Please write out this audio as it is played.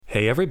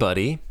Hey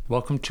everybody,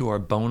 welcome to our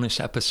bonus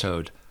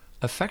episode,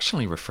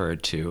 affectionately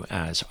referred to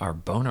as our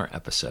boner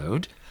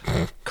episode,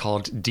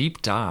 called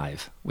Deep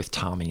Dive with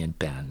Tommy and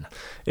Ben.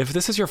 If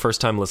this is your first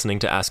time listening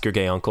to Ask Your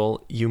Gay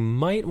Uncle, you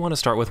might want to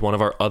start with one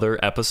of our other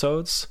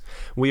episodes.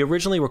 We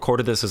originally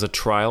recorded this as a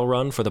trial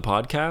run for the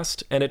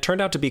podcast, and it turned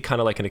out to be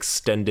kind of like an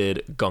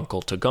extended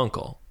Gunkle to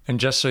Gunkle. And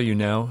just so you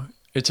know,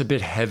 it's a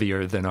bit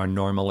heavier than our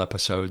normal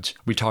episodes.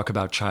 We talk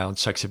about child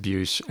sex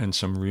abuse and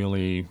some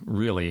really,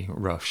 really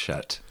rough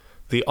shit.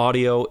 The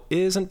audio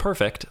isn't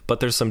perfect,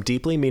 but there's some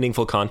deeply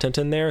meaningful content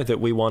in there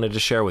that we wanted to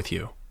share with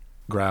you.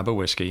 Grab a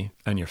whiskey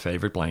and your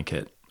favorite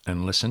blanket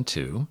and listen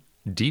to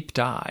Deep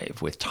Dive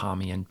with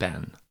Tommy and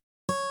Ben.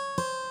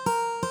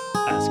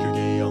 Ask your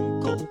gay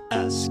uncle,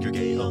 ask your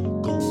gay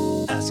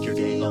uncle, ask your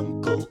gay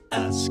uncle,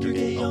 ask your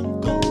gay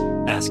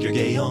uncle, ask your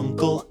gay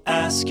uncle,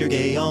 ask your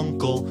gay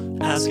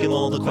uncle, ask him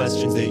all the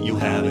questions that you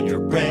have in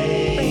your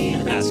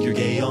brain. Ask your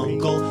gay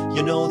uncle,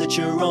 you know that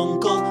your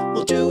uncle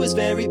will do his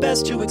very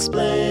best to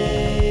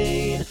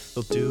explain.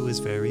 He'll do his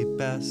very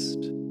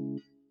best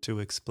to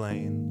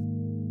explain.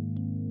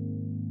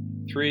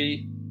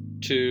 3,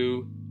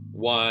 2,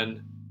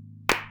 1.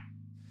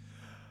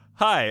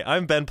 Hi,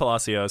 I'm Ben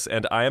Palacios,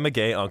 and I am a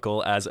gay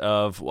uncle as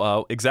of,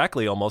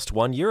 exactly almost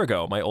 1 year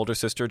ago. My older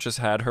sister just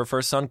had her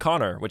first son,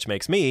 Connor, which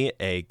makes me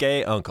a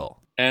gay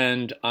uncle.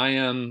 And I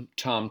am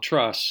Tom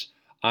Truss.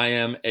 I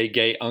am a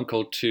gay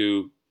uncle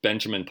to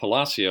Benjamin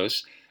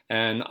Palacios,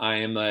 and I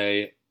am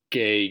a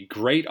gay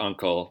great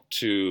uncle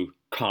to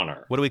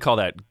Connor. What do we call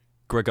that?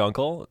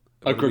 Greguncle?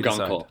 A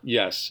greguncle,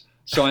 yes.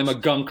 So I'm a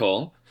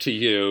gunkle to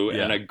you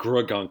Yeah. and a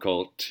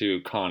greguncle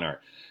to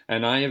Connor.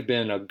 And I have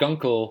been a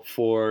gunkle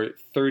for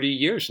 30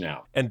 years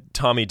now. And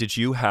Tommy, did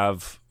you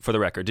have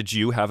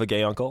a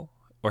gay uncle?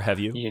 Or have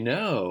you? You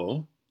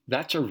know,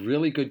 that's a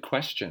really good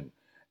question.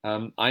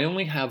 I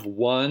only have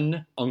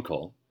one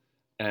uncle,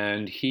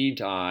 and he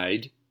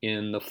died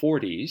in the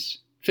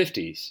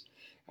 50s.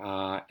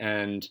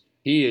 And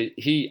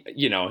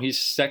he's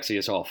sexy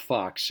as all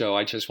fuck. So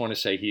I just want to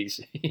say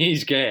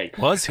he's gay.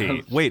 Was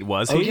he? Wait,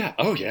 was he? Oh yeah.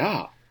 Oh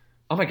yeah.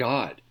 Oh my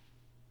God.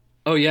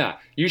 Oh yeah.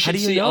 You should How do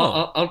you see.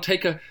 know? I'll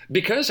take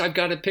because I've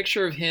got a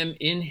picture of him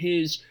in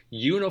his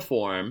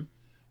uniform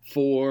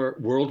for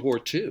World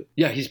War II.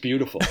 Yeah, he's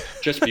beautiful.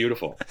 Just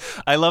beautiful.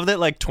 I love that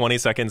like 20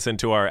 seconds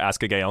into our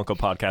Ask a Gay Uncle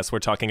podcast, we're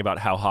talking about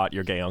how hot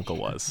your gay uncle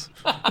was.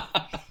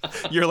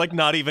 You're like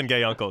not even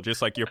gay uncle,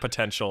 just like your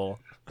potential.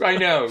 I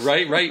know,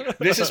 right?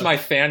 This is my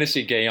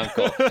fantasy gay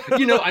uncle.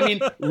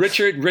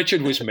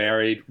 Richard was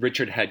married.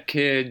 Richard had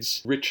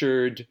kids.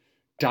 Richard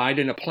died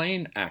in a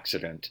plane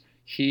accident.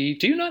 Do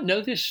you not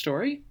know this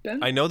story,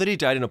 Ben? I know that he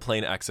died in a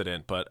plane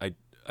accident, but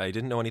I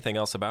didn't know anything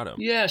else about him.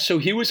 Yeah, so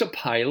he was a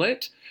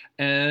pilot,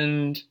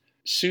 and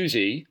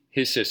Susie,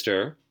 his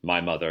sister,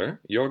 my mother,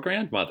 your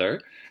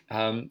grandmother,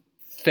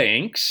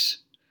 thinks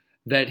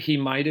that he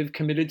might have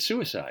committed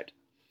suicide.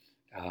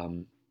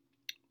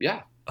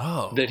 Yeah.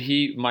 Oh. That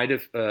he might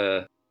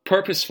have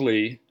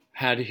purposefully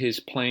had his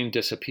plane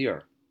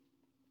disappear.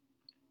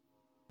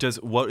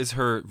 What is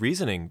her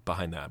reasoning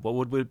behind that?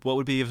 What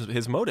would be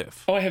his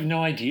motive? Oh, I have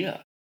no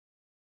idea.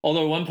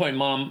 Although at one point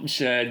Mom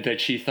said that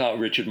she thought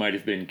Richard might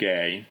have been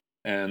gay,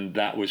 and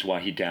that was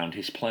why he downed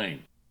his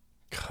plane.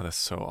 God, that's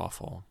so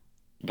awful.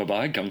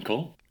 Bye-bye,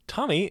 Gunkle.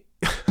 Tommy.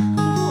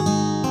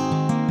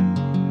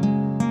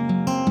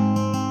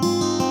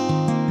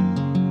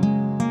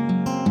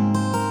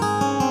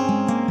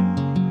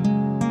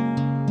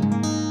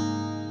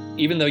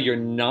 Even though you're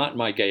not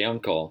my gay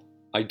uncle,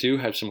 I do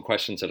have some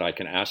questions that I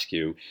can ask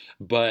you,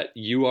 but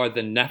you are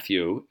the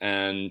nephew,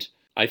 and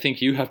I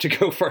think you have to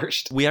go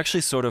first. We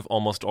actually sort of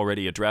almost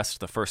already addressed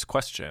the first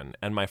question,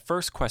 and my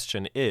first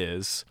question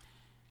is,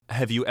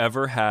 have you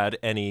ever had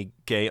any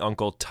gay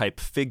uncle type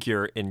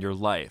figure in your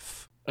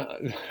life?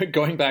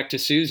 Going back to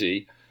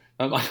Susie,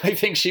 I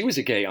think she was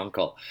a gay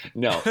uncle.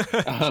 No.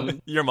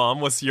 Your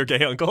mom was your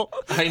gay uncle?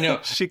 I know.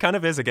 She kind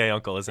of is a gay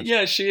uncle, isn't she?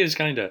 Yeah, she is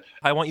kind of.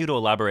 I want you to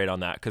elaborate on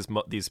that because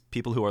these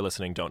people who are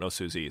listening don't know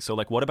Susie. So,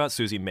 like, what about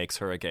Susie makes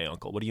her a gay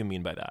uncle? What do you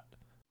mean by that?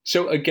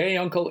 So a gay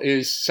uncle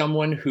is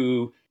someone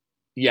who,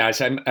 yeah,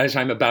 as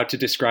I'm about to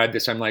describe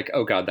this, I'm like,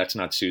 oh God, that's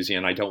not Susie,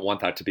 and I don't want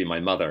that to be my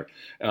mother.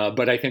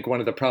 But I think one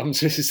of the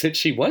problems is that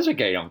she was a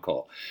gay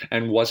uncle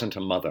and wasn't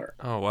a mother.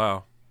 Oh,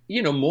 wow.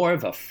 More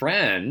of a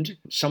friend,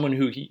 someone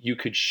who you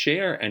could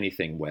share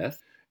anything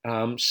with,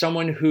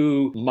 someone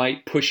who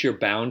might push your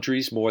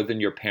boundaries more than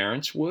your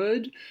parents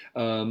would,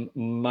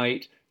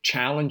 might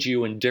challenge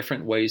you in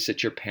different ways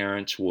that your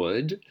parents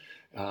would,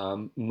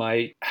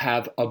 might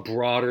have a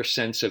broader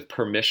sense of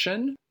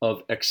permission,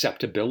 of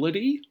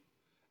acceptability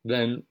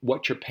than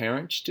what your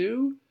parents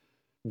do.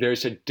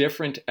 There's a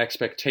different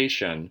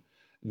expectation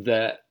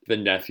that the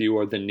nephew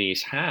or the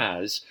niece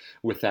has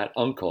with that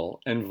uncle,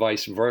 and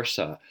vice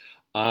versa.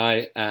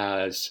 I,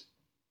 as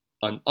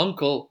an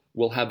uncle,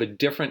 will have a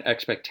different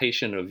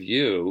expectation of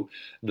you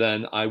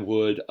than I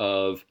would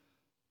of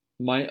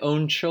my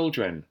own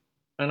children,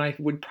 and I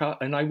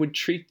would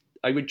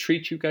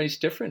treat you guys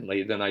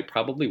differently than I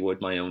probably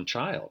would my own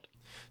child.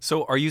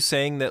 So are you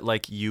saying that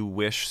like you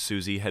wish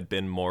Susie had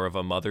been more of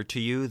a mother to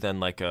you than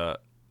like a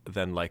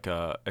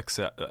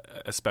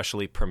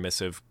especially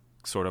permissive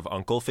sort of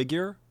uncle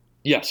figure?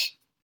 Yes.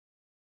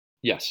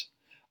 Yes.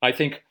 I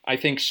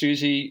think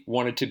Susie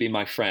wanted to be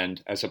my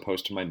friend as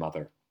opposed to my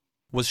mother.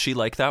 Was she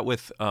like that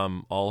with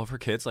all of her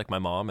kids, like my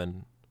mom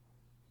and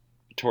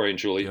Tori and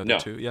Julie? the other No.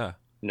 two? Yeah.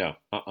 No.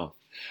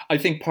 I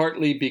think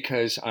partly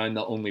because I'm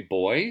the only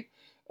boy.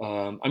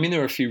 I mean,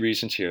 there are a few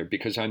reasons here.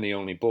 Because I'm the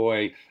only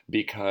boy,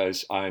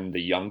 because I'm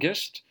the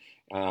youngest,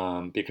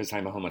 because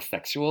I'm a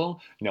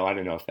homosexual. No, I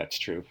don't know if that's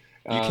true.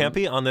 You can't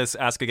be on this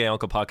Ask a Gay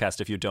Uncle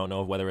podcast if you don't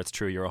know whether it's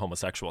true you're a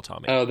homosexual,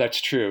 Tommy. Oh, that's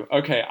true.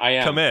 Okay, I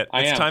am. Commit.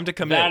 It's time to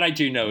commit. That I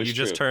do know is you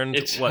true. just turned,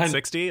 It's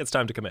 60? It's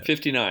time to commit.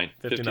 59.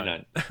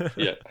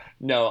 Yeah.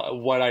 No,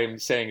 what I'm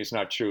saying is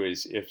not true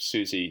is if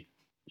Susie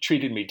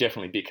treated me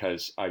differently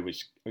because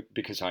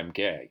I'm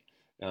gay.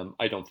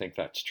 I don't think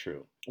that's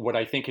true. What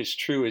I think is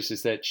true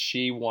is that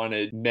she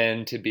wanted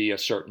men to be a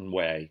certain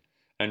way,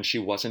 and she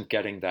wasn't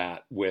getting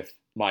that with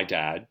my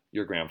dad,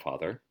 your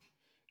grandfather.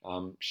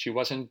 She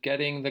wasn't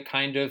getting the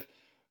kind of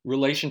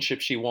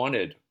relationship she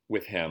wanted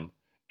with him,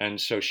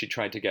 and so she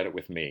tried to get it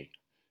with me.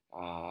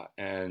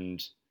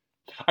 And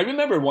I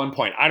remember at one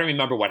point, I don't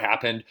remember what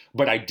happened,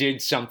 but I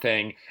did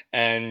something,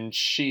 and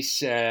she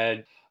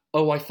said,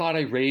 "Oh, I thought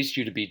I raised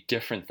you to be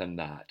different than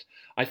that.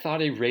 I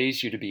thought I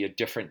raised you to be a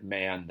different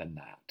man than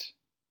that."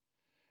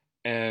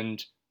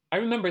 And I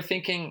remember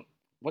thinking,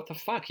 what the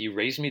fuck? You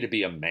raised me to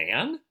be a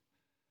man?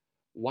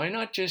 Why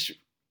not just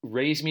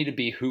raise me to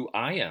be who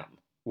I am?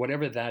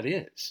 Whatever that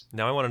is.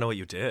 Now I want to know what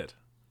you did.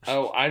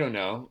 Oh, I don't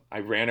know. I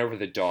ran over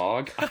the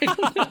dog. I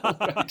don't know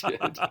what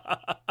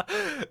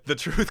I did. The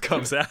truth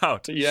comes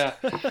out. Yeah.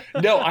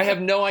 No, I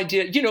have no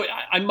idea. You know,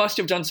 I must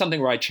have done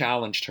something where I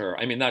challenged her.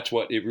 I mean, that's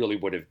what it really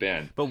would have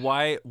been. But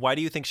why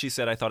do you think she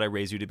said, "I thought I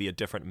raised you to be a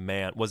different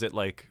man"? Was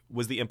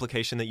the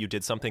implication that you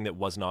did something that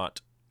was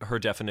not her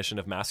definition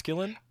of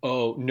masculine?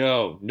 Oh,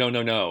 no.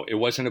 It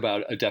wasn't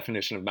about a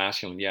definition of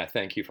masculine. Yeah,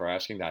 thank you for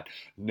asking that.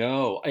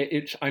 No,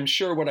 I'm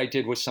sure what I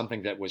did was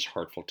something that was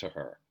hurtful to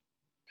her.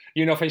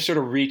 You know, if I sort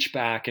of reach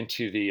back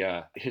into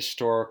the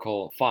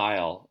historical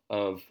file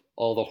of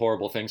all the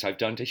horrible things I've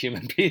done to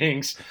human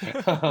beings,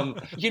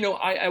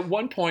 at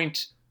one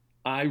point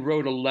I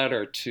wrote a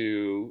letter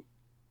to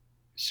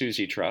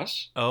Susie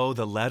Truss. Oh,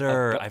 the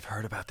letter. I've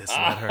heard about this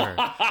letter.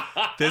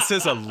 This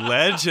is a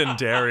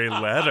legendary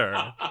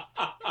letter.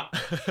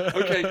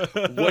 Okay,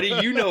 what do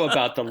you know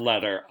about the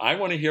letter? I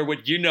want to hear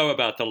what you know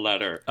about the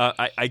letter.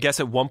 I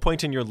guess at one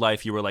point in your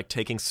life, you were like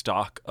taking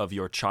stock of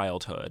your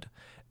childhood.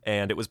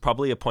 And it was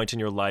probably a point in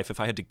your life, if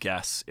I had to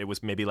guess, it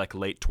was maybe like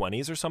late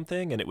 20s or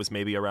something. And it was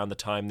maybe around the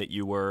time that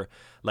you were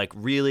like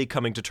really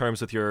coming to terms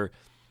with your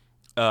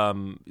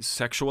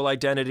sexual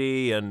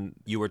identity, and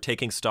you were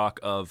taking stock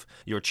of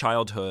your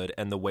childhood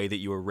and the way that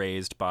you were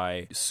raised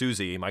by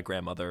Susie, my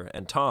grandmother,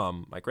 and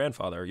Tom, my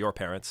grandfather, your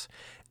parents.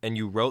 And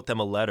you wrote them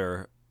a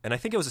letter. And I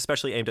think it was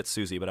especially aimed at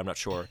Susie, but I'm not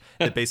sure.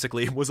 It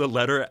basically was a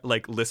letter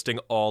like listing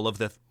all of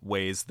the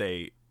ways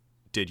they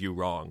did you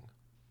wrong.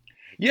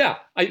 Yeah,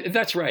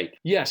 that's right.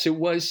 Yes, it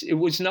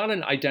was not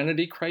an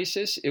identity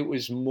crisis. It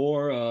was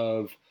more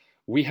of,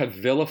 we have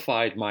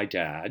vilified my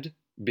dad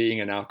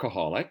being an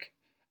alcoholic,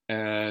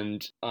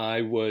 and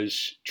I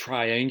was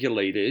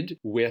triangulated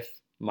with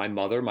my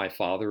mother, my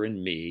father,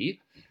 and me.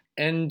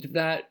 And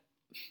that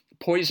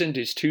poisoned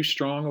is too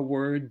strong a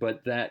word,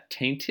 but that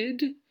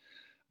tainted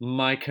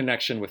my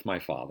connection with my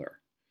father.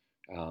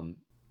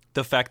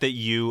 The fact that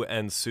you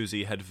and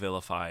Susie had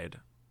vilified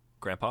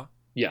Grandpa?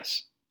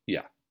 Yes.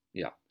 Yeah.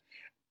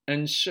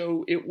 And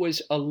so it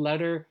was a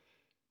letter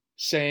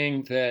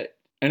saying that,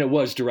 and it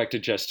was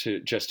directed just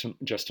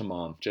to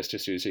Mom, just to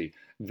Susie,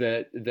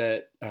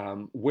 that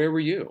where were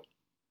you?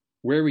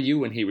 Where were you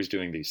when he was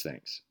doing these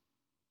things?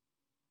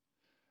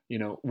 You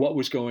know, what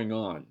was going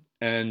on?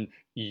 And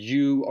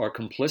you are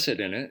complicit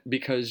in it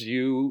because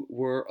you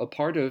were a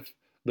part of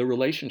the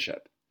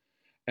relationship.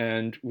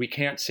 And we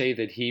can't say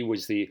that he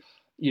was the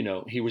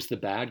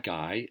bad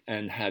guy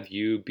and have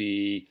you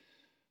be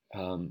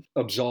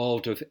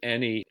absolved of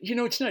any,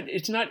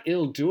 it's not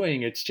ill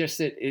doing. It's just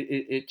that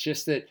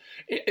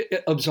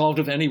it absolved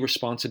of any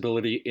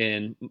responsibility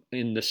in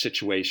the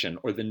situation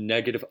or the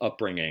negative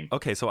upbringing.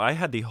 Okay, so I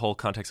had the whole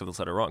context of this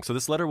letter wrong. So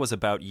this letter was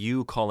about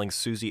you calling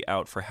Susie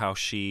out for how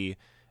she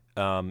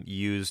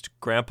used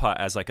Grandpa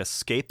as like a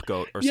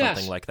scapegoat or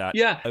something like that.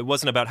 Yeah, it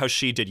wasn't about how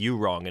she did you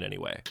wrong in any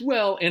way.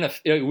 Well,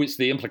 it was,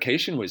 the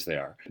implication was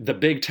there. The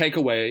big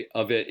takeaway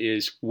of it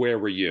is, where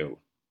were you?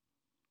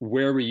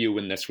 Where were you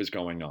when this was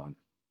going on?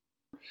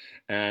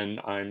 And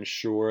I'm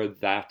sure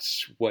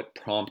that's what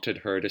prompted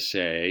her to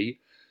say,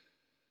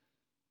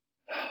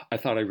 I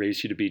thought I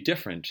raised you to be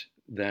different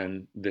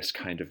than this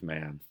kind of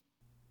man.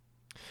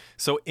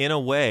 So in a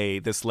way,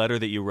 this letter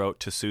that you wrote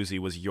to Susie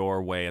was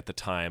your way at the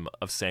time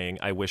of saying,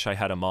 I wish I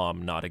had a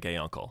mom, not a gay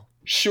uncle.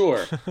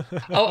 Sure.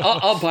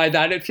 I'll buy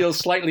that. It feels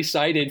slightly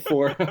cited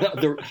for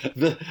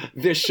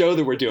this show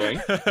that we're doing.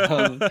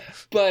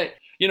 But,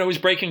 it was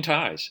breaking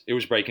ties.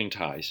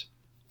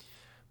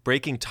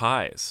 Breaking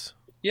ties.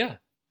 Yeah.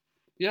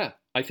 Yeah,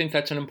 I think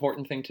that's an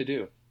important thing to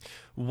do.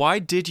 Why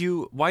did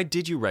you write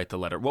the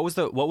letter? What was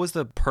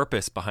the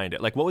purpose behind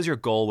it? Like, what was your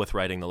goal with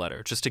writing the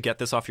letter? Just to get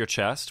this off your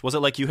chest? Was it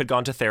like you had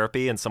gone to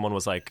therapy and someone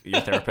was like, your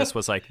therapist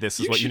was like,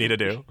 this is what you need to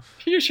do?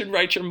 You should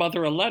write your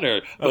mother a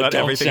letter about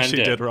everything she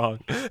did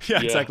wrong.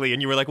 Yeah, exactly.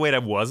 And you were like, wait, I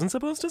wasn't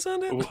supposed to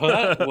send it?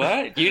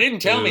 What? You didn't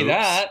tell me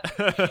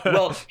that.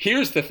 Well,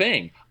 here's the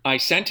thing. I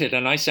sent it,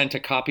 and I sent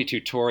a copy to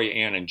Tori,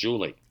 Ann, and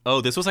Julie.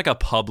 Oh, this was like a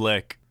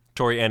public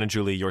Tori, Ann, and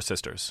Julie, your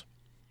sisters.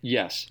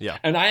 Yes. Yeah.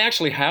 And I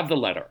actually have the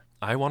letter.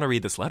 I want to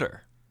read this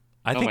letter.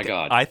 My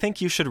God. I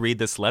think you should read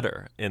this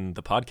letter in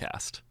the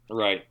podcast.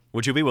 Right.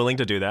 Would you be willing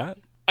to do that?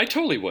 I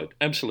totally would.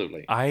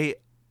 Absolutely. I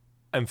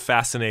am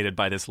fascinated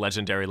by this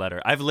legendary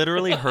letter. I've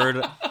literally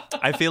heard,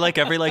 I feel like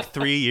every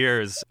 3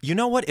 years. You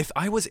know what? If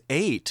I was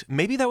 8,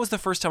 maybe that was the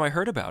first time I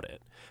heard about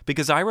it.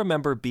 Because I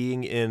remember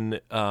being in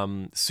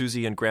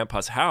Susie and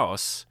Grandpa's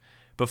house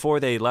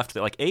before they left,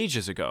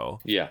 ages ago.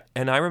 Yeah.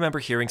 And I remember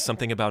hearing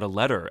something about a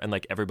letter and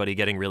everybody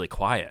getting really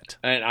quiet.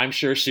 And I'm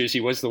sure Susie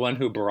was the one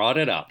who brought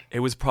it up.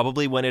 It was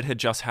probably when it had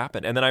just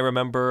happened. And then I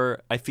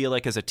remember, I feel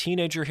like as a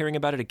teenager hearing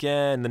about it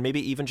again, and then maybe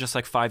even just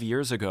 5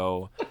 years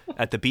ago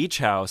at the beach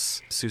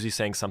house, Susie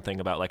saying something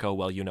about oh,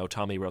 well,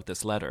 Tommy wrote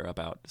this letter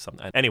about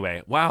something.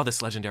 Anyway, wow,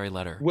 this legendary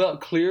letter. Well,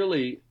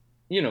 clearly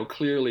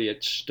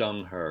it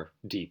stung her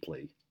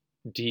deeply.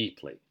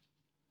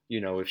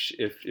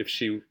 If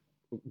she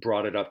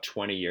brought it up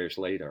 20 years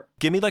later.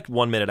 Give me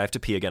 1 minute. I have to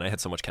pee again. I had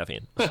so much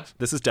caffeine.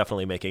 This is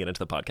definitely making it into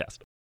the podcast.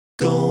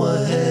 Go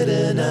ahead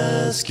and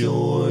ask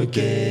your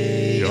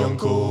gay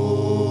uncle.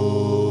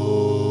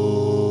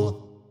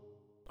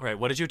 All right,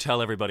 what did you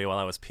tell everybody while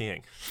I was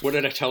peeing? What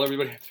did I tell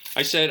everybody?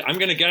 I said, I'm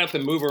going to get up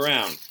and move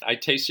around. I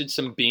tasted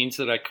some beans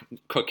that I'm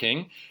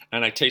cooking,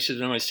 and I tasted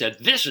them. I said,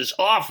 this is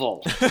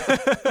awful.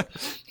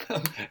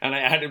 And I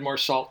added more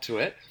salt to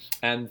it.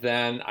 And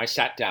then I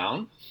sat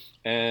down,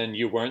 and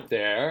you weren't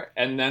there.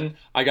 And then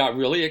I got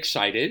really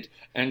excited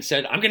and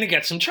said, I'm going to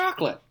get some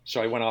chocolate.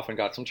 So I went off and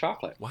got some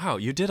chocolate. Wow,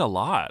 you did a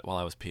lot while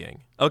I was peeing.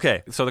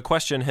 Okay, so the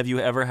question, have you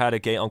ever had a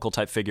gay uncle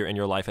type figure in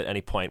your life at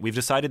any point? We've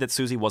decided that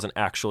Susie wasn't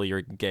actually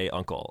your gay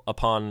uncle.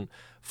 Upon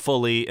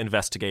fully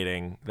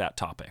investigating that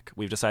topic,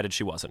 we've decided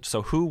she wasn't.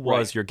 So who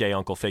was your gay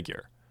uncle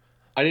figure?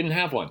 I didn't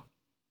have one.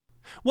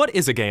 What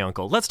is a gay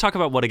uncle? Let's talk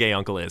about what a gay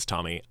uncle is,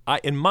 Tommy.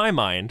 In my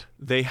mind,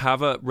 they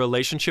have a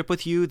relationship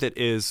with you that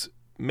is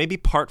maybe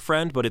part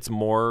friend, but it's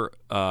more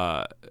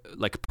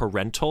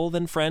parental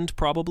than friend,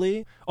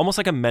 probably. Almost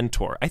like a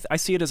mentor. I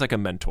see it as like a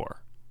mentor.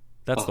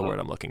 That's the word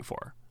I'm looking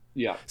for.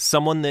 Yeah.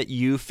 Someone that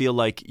you feel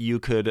like you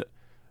could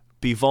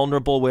be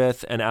vulnerable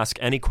with and ask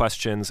any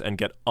questions and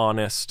get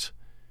honest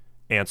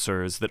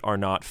answers that are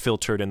not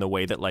filtered in the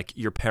way that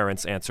your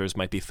parents' answers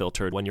might be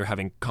filtered when you're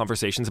having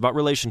conversations about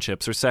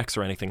relationships or sex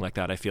or anything like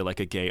that. I feel like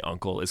a gay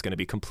uncle is going to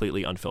be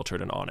completely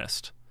unfiltered and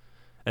honest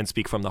and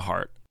speak from the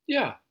heart.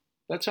 Yeah.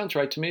 That sounds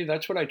right to me.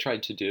 That's what I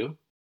tried to do.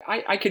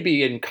 I could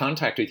be in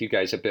contact with you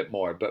guys a bit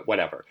more, but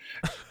whatever.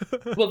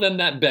 Well, then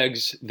that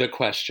begs the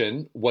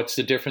question, what's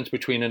the difference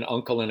between an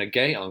uncle and a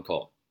gay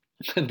uncle,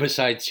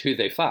 besides who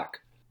they fuck?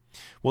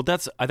 Well,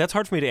 that's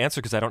hard for me to answer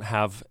because I don't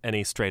have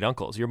any straight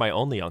uncles. You're my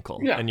only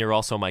uncle, and you're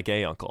also my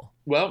gay uncle.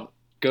 Well,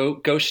 go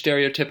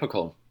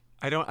stereotypical.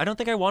 I don't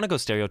think I want to go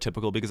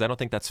stereotypical because I don't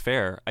think that's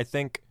fair. I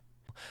think,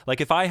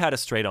 if I had a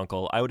straight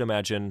uncle, I would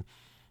imagine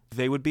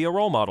they would be a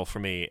role model for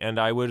me, and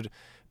I would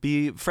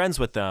be friends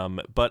with them,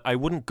 but I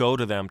wouldn't go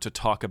to them to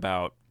talk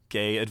about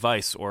gay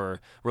advice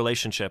or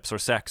relationships or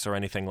sex or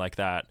anything like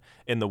that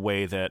in the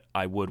way that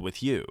I would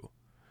with you.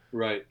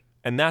 Right.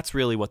 And that's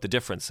really what the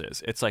difference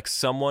is. It's like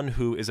someone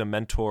who is a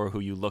mentor who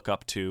you look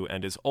up to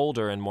and is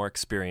older and more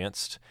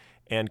experienced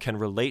and can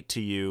relate to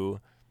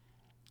you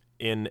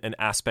in an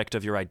aspect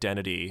of your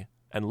identity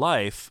and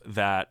life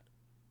that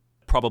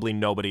probably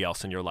nobody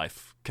else in your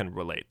life can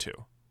relate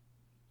to.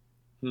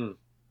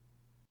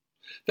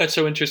 That's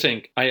so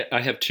interesting. I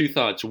have two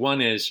thoughts.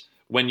 One is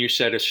when you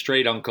said a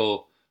straight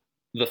uncle,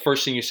 the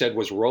first thing you said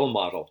was role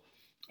model.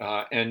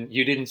 And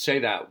you didn't say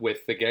that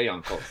with the gay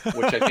uncle,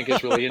 which I think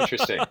is really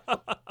interesting.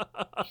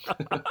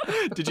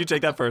 Did you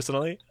take that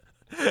personally?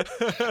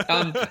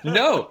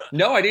 No,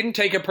 I didn't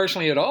take it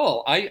personally at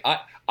all.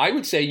 I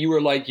would say you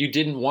were you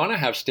didn't want to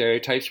have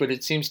stereotypes, but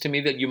it seems to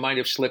me that you might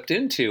have slipped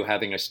into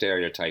having a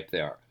stereotype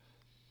there.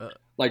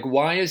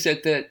 Why is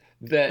it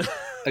that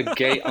a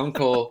gay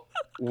uncle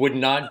would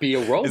not be a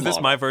role model? Is this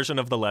my version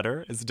of the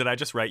letter? Did I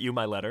just write you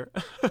my letter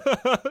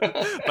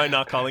by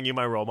not calling you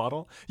my role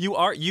model?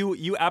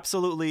 You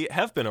absolutely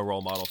have been a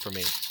role model for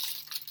me.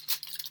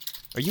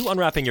 Are you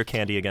unwrapping your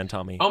candy again,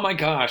 Tommy? Oh my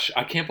gosh,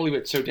 I can't believe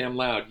it's so damn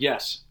loud.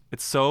 Yes.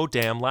 It's so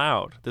damn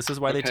loud. This is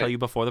why they tell you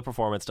before the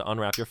performance to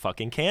unwrap your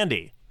fucking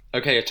candy.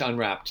 Okay, it's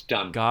unwrapped.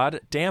 Done.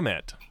 God damn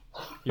it.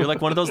 You're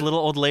like one of those little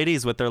old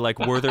ladies with their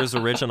Werther's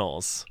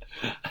Originals.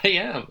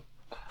 I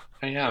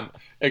am.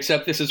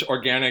 Except this is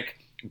organic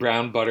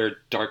brown butter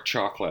dark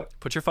chocolate.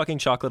 Put your fucking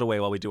chocolate away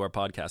while we do our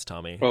podcast,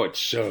 Tommy. Oh, it's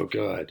so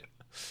good.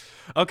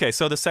 Okay,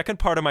 so the second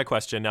part of my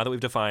question, now that we've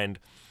defined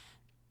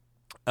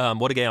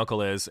what a gay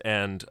uncle is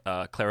and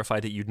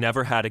clarified that you'd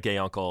never had a gay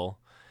uncle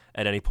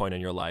at any point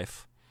in your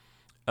life.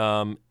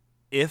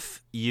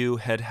 If you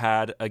had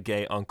had a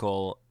gay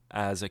uncle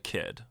as a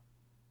kid,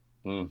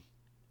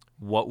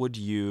 what would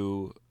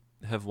you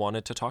have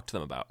wanted to talk to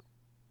them about?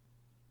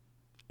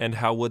 And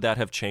how would that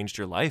have changed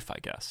your life, I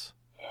guess?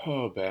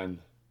 Oh, Ben.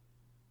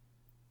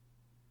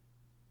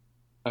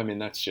 I mean,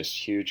 that's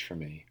just huge for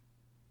me.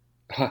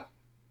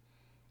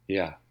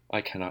 Yeah,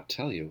 I cannot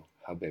tell you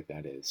how big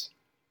that is.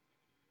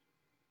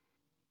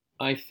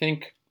 I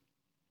think,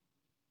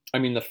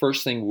 the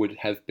first thing would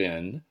have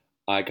been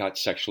I got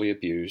sexually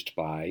abused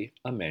by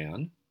a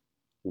man.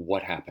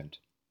 What happened?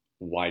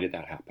 Why did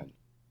that happen?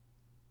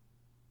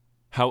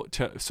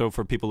 So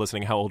for people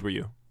listening, how old were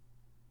you?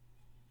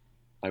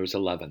 I was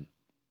 11.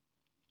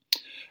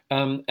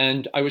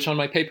 And I was on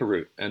my paper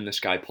route, and this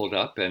guy pulled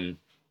up and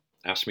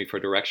asked me for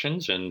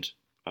directions, and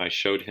I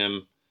showed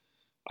him.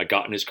 I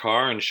got in his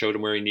car and showed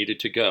him where he needed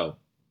to go.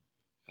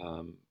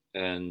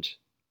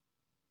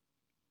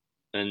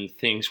 And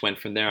things went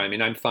from there. I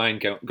mean, I'm fine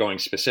going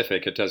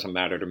specific. It doesn't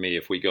matter to me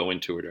if we go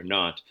into it or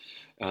not.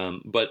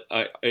 But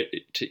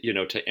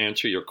to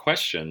answer your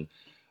question,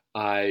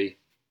 I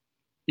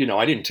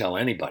didn't tell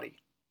anybody.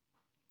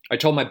 I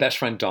told my best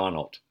friend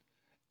Donald,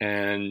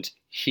 and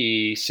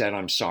he said,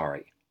 "I'm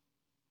sorry,"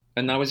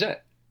 and that was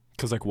it.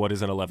 Because, what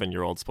is an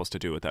 11-year-old supposed to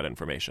do with that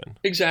information?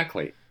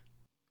 Exactly.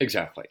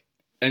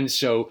 And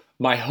so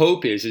my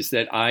hope is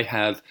that I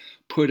have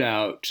put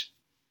out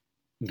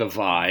the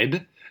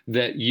vibe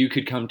that you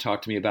could come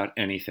talk to me about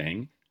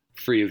anything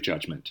free of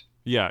judgment.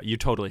 Yeah, you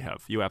totally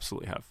have. You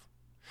absolutely have.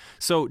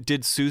 So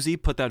did Susie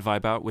put that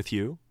vibe out with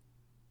you?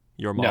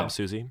 Your mom, No.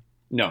 Susie?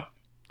 No.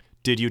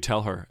 Did you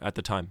tell her at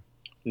the time?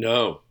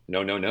 No.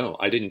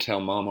 I didn't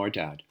tell mom or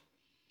dad.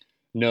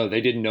 No,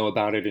 they didn't know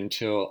about it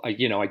until I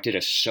did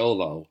a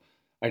solo.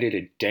 I did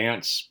a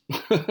dance.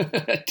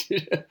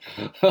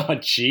 Oh,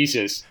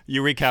 Jesus.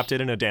 You recapped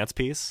it in a dance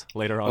piece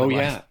later on Oh, in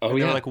yeah. life? Oh, and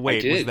they yeah. were like,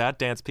 wait, I was did. that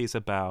dance piece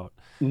about?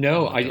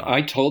 No, Oh, my God.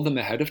 I told them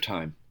ahead of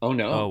time. Oh,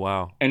 no. Oh,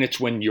 wow. And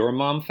it's when your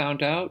mom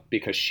found out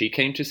because she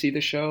came to see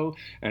the show.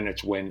 And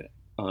it's when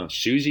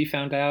Susie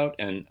found out.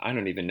 And I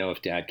don't even know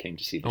if Dad came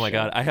to see the show. Oh, my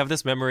God. I have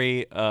this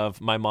memory of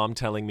my mom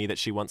telling me that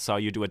she once saw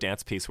you do a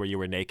dance piece where you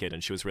were naked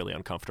and she was really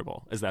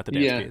uncomfortable. Is that the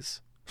dance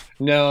piece?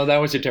 No, that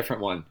was a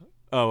different one.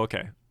 Oh,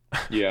 okay.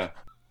 Yeah.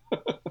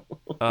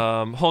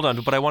 Hold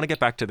on, but I want to get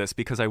back to this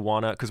because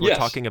we're Yes.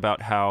 talking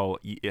about how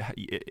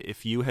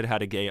if you had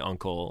had a gay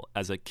uncle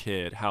as a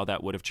kid, how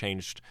that would have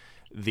changed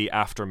the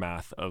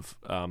aftermath of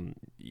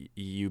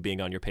you being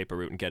on your paper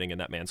route and getting in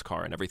that man's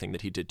car and everything that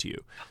he did to you.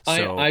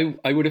 So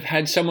I would have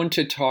had someone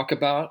to talk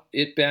about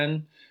it,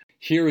 Ben.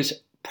 Here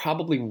is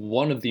probably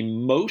one of the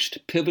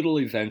most pivotal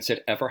events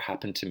that ever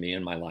happened to me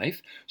in my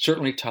life,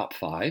 certainly top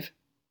 5.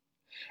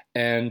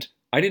 And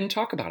I didn't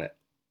talk about it.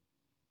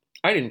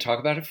 I didn't talk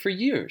about it for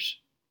years.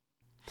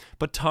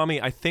 But Tommy,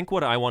 I think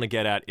what I want to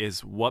get at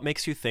is what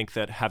makes you think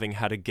that having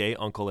had a gay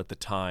uncle at the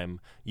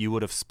time, you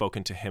would have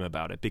spoken to him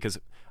about it? Because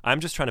I'm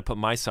just trying to put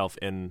myself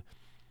in,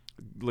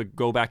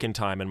 go back in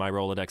time in my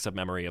Rolodex of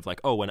memory of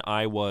when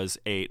I was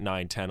 8,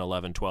 9, 10,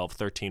 11, 12,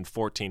 13,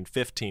 14,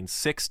 15,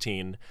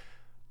 16,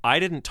 I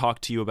didn't talk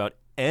to you about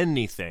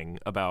anything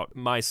about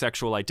my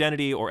sexual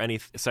identity or any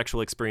sexual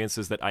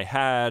experiences that I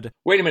had.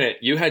 Wait a minute.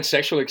 You had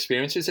sexual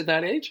experiences at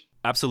that age?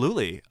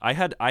 Absolutely. I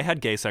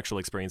had gay sexual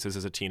experiences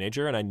as a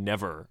teenager, and I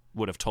never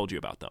would have told you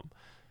about them.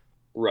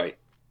 Right.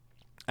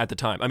 At the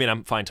time. I mean,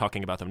 I'm fine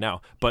talking about them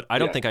now, but I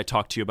don't think I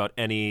talked to you about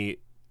any.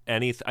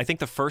 I think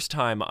the first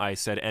time I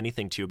said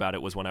anything to you about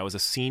it was when I was a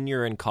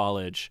senior in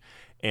college,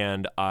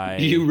 and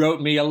You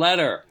wrote me a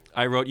letter.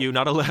 I wrote you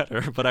not a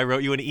letter, but I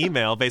wrote you an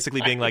email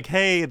basically being like,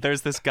 hey,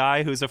 there's this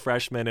guy who's a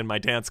freshman in my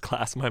dance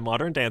class, my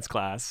modern dance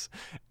class,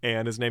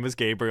 and his name is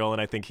Gabriel, and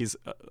I think he's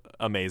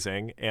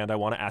amazing, and I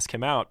want to ask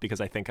him out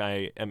because I think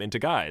I am into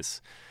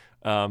guys.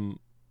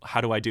 How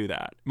do I do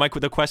that? Mike,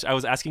 the question, I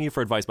was asking you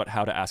for advice about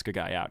how to ask a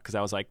guy out because I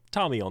was like,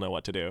 Tommy, you'll know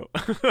what to do.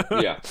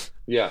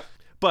 Yeah.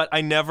 But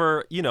I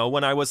never,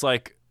 when I was I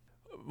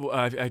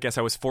guess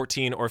I was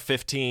 14 or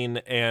 15,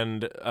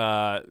 and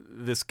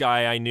this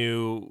guy I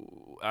knew,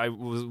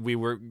 we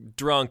were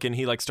drunk, and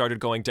he started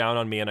going down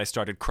on me, and I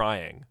started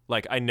crying.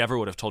 I never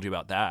would have told you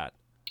about that.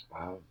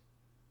 Wow.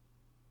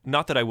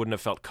 Not that I wouldn't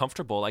have felt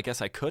comfortable. I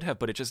guess I could have,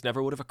 but it just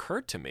never would have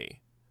occurred to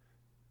me.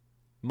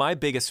 My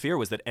biggest fear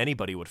was that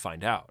anybody would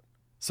find out.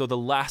 So the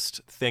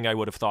last thing I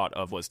would have thought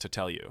of was to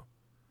tell you.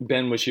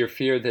 Ben, was your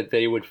fear that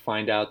they would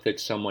find out that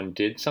someone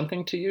did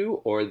something to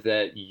you or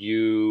that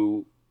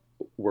you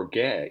were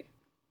gay?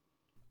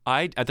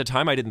 At the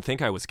time, I didn't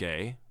think I was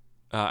gay.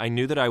 I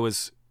knew that I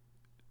was,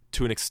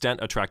 to an extent,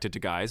 attracted to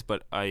guys,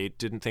 but I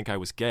didn't think I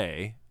was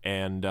gay.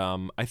 And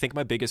I think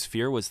my biggest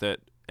fear was that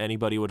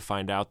anybody would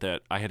find out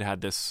that I had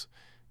had this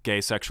gay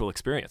sexual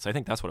experience. I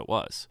think that's what it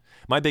was.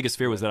 My biggest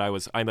fear was that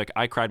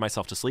I cried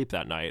myself to sleep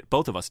that night.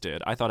 Both of us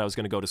did. I thought I was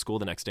going to go to school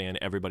the next day and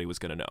everybody was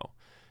going to know.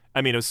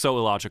 I mean, it was so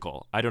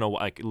illogical. I don't know,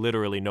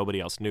 literally nobody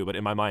else knew, but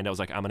in my mind, I was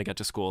like, I'm going to get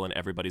to school and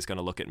everybody's going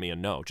to look at me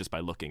and know just by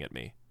looking at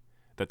me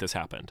that this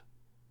happened.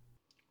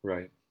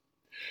 Right.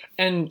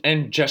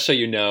 And just so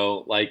you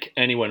know, like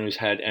anyone who's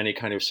had any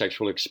kind of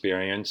sexual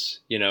experience,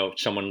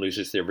 someone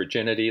loses their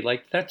virginity,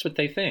 like that's what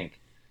they think.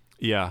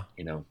 Yeah.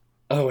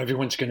 Oh,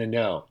 everyone's going to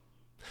know.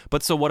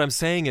 But so what I'm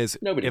saying is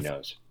Nobody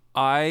knows.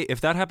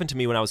 If that happened to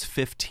me when I was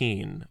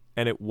 15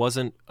 and it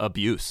wasn't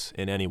abuse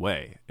in any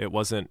way, it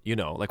wasn't,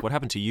 like what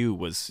happened to you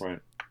was Right.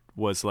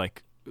 was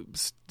like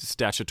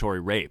statutory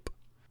rape.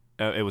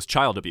 It was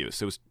child abuse.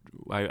 It was,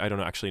 I don't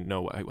actually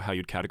know how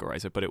you'd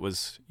categorize it, but it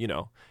was,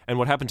 and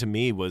what happened to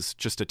me was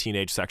just a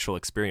teenage sexual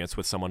experience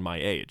with someone my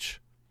age.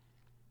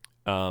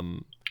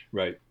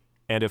 Right.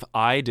 And if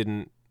I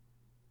didn't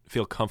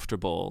feel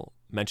comfortable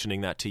mentioning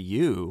that to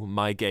you,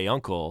 my gay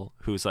uncle,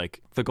 who's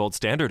like the gold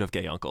standard of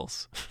gay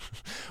uncles,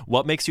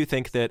 what makes you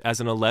think that as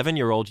an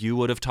 11-year-old you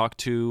would have talked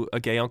to a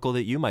gay uncle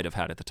that you might have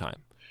had at the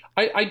time?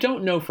 I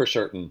don't know for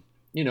certain,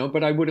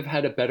 but I would have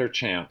had a better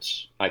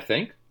chance, I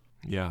think.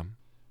 Yeah.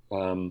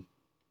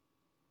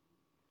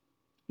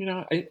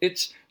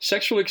 It's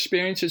sexual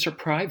experiences are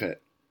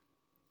private,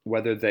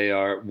 whether they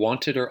are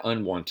wanted or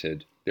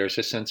unwanted. There's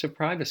a sense of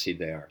privacy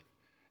there.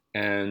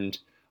 And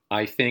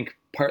I think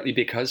partly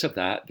because of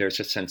that, there's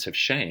a sense of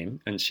shame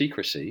and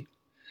secrecy.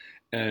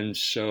 And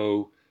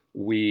so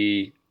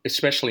we,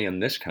 especially in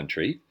this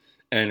country,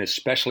 and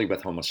especially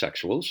with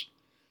homosexuals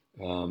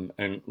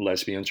and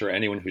lesbians or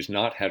anyone who's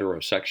not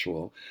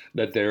heterosexual,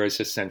 that there is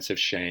a sense of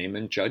shame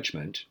and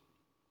judgment.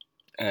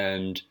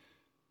 And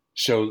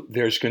so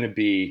there's going to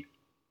be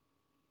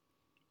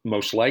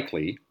most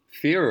likely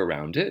fear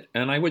around it,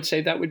 and I would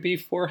say that would be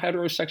for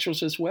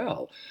heterosexuals as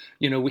well.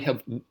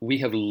 We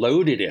have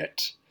loaded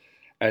it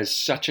as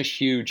such a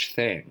huge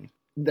thing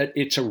that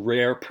it's a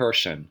rare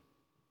person,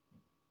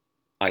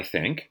 I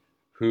think,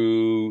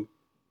 who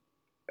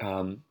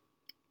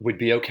would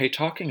be okay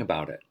talking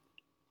about it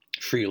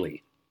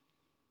freely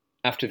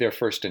after their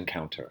first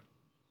encounter.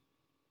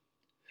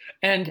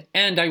 And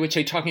I would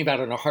say talking about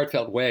it in a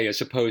heartfelt way, as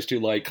opposed to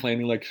like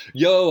claiming like,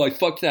 yo, I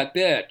fucked that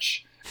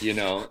bitch.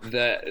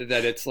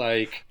 That it's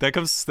like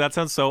that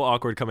sounds so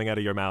awkward coming out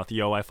of your mouth.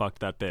 Yo, I fucked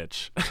that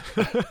bitch.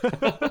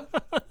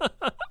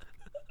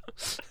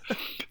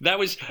 that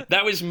was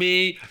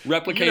me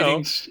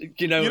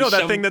replicating.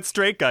 That thing that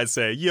straight guys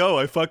say. Yo,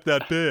 I fucked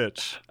that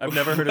bitch. I've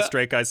never heard a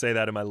straight guy say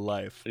that in my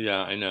life.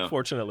 Yeah, I know.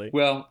 Fortunately.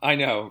 Well, I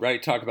know,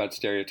 right? Talk about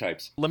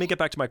stereotypes. Let me get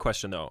back to my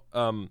question though.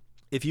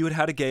 If you had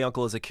had a gay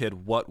uncle as a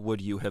kid, what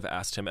would you have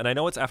asked him? And I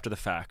know it's after the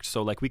fact,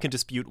 so like we can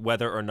dispute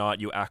whether or not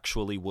you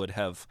actually would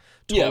have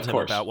told him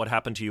about what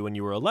happened to you when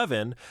you were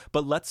 11.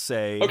 But let's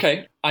say...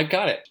 Okay, I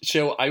got it.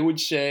 So I would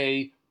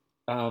say,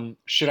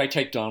 should I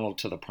take Donald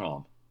to the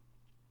prom?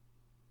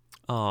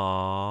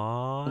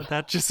 Aww,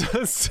 that just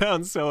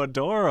sounds so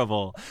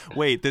adorable.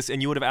 Wait,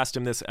 and you would have asked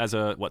him this as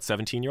a,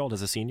 17-year-old,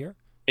 as a senior?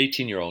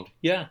 18-year-old,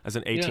 yeah. As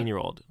an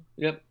 18-year-old?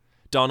 Yep.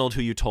 Donald,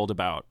 who you told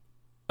about...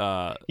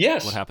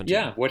 yes. What happened to you?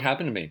 Yeah, what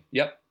happened to me.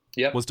 Yep.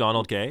 Was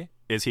Donald gay?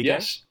 Is he gay?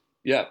 Yes.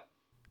 Yep.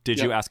 Did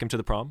you ask him to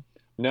the prom?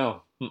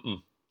 No.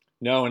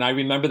 No, and I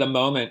remember the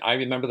moment.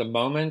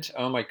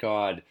 Oh, my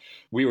God.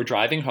 We were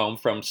driving home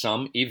from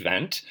some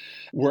event.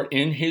 We're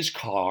in his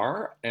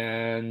car,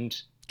 and...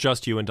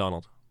 Just you and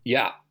Donald?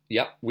 Yeah.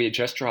 Yep. We had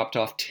just dropped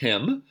off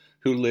Tim,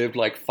 who lived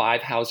like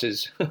 5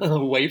 houses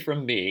away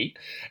from me,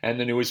 and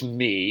then it was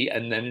me,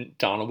 and then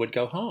Donald would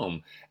go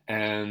home.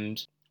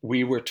 And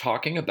we were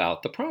talking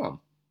about the prom.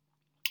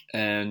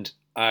 And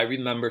I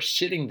remember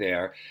sitting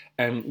there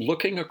and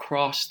looking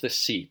across the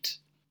seat.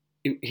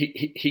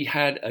 He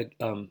had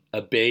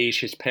a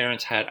beige, his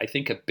parents had, I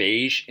think, a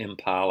beige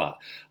Impala,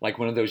 like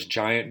one of those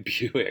giant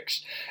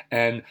Buicks.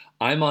 And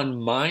I'm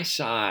on my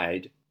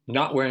side,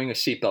 not wearing a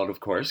seatbelt, of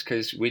course,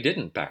 because we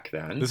didn't back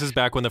then. This is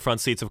back when the front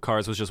seats of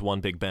cars was just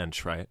one big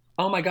bench, right?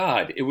 Oh my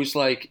God. It was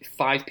like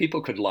 5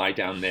 people could lie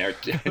down there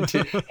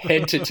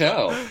head to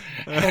toe.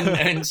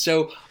 And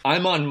so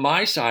I'm on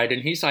my side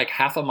and he's like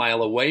half a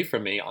mile away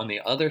from me on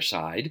the other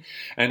side.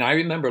 And I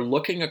remember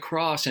looking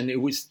across and it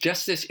was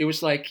just this, it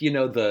was like,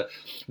 the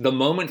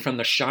moment from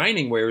The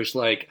Shining where it was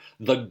like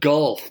the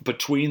gulf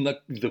between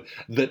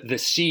the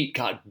seat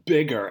got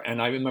bigger. And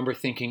I remember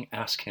thinking,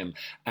 ask him.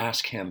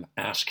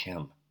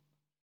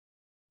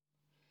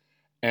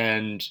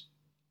 And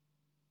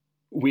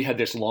we had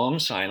this long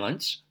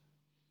silence.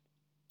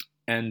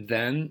 And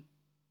then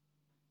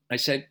I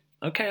said,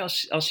 okay, I'll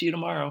see you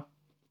tomorrow.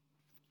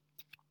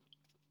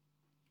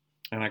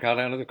 And I got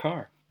out of the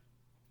car.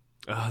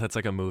 Oh, that's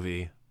like a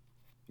movie.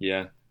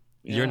 Yeah.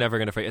 You're never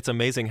going to forget. It's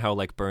amazing how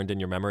like burned in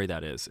your memory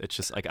that is. It's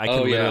just like, I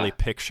can literally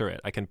picture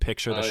it. I can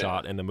picture the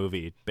shot in the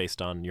movie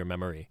based on your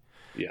memory.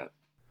 Yeah.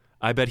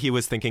 I bet he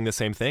was thinking the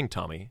same thing,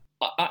 Tommy.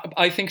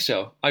 I think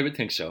so. I would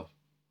think so.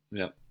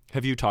 Yeah.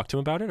 Have you talked to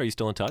him about it? Are you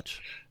still in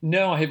touch?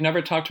 No, I have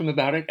never talked to him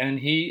about it, and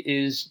he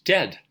is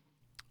dead.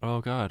 Oh,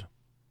 God.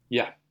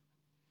 Yeah.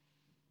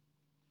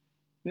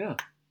 Yeah.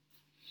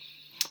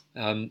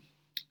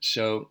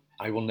 So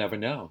I will never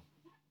know.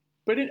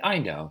 But I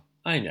know.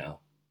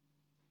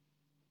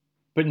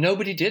 But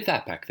nobody did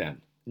that back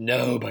then.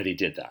 Nobody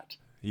did that.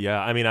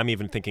 Yeah, I mean, I'm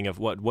even thinking of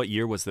what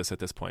year was this at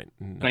this point?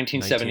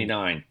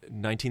 1979.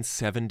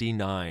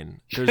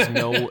 1979.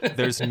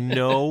 There's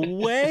no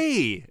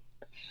way.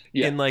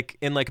 Yeah. In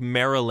like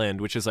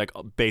Maryland, which is like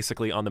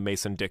basically on the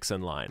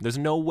Mason-Dixon line. There's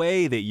no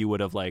way that you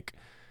would have like.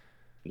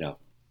 No.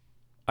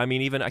 I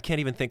mean, I can't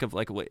even think of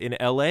like in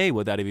LA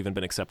would that have even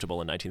been acceptable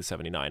in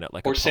 1979 at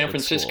like or a San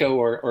Francisco school?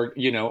 or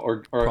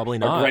Probably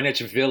not. or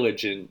Greenwich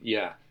Village and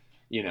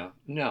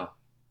no.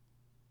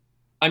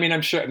 I mean,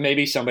 I'm sure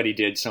maybe somebody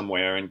did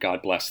somewhere, and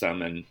God bless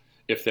them, and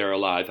if they're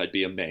alive, I'd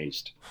be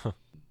amazed.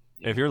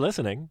 If you're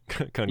listening,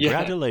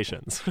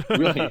 congratulations.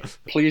 Really,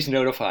 please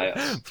notify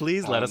us.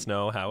 Please let us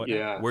know how it.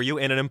 Yeah. Were you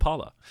in an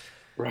Impala?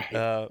 Right.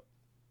 Wow.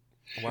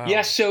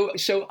 Yeah. So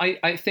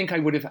I think I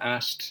would have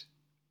asked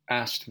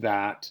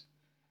that.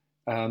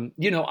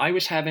 I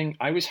was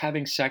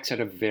having sex at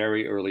a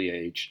very early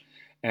age,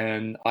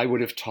 and I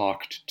would have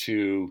talked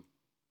to.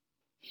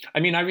 I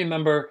mean, I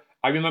remember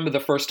the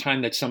first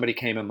time that somebody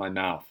came in my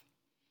mouth,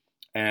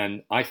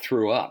 and I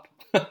threw up.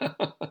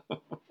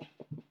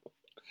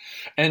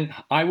 And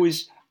I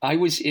was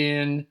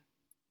in,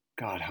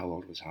 God, how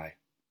old was I?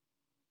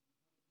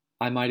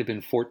 I might have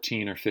been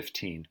 14 or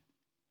 15.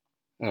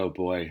 Oh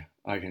boy,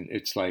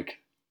 it's like,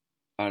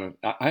 I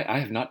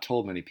have not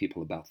told many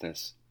people about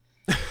this.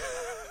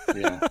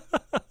 Yeah.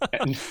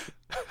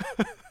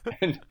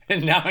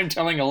 And now I'm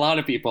telling a lot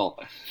of people.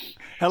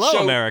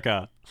 Hello,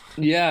 America.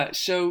 Yeah.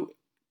 So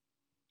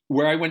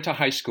where I went to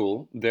high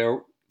school,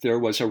 there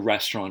was a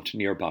restaurant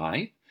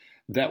nearby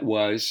that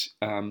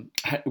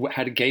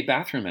had a gay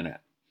bathroom in it.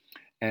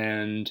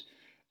 And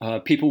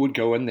people would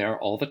go in there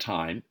all the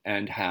time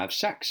and have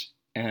sex.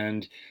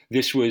 And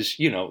this was,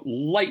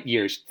 light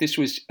years. This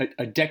was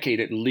a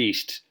decade at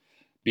least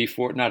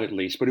before, not at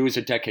least, but it was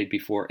a decade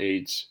before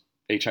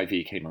HIV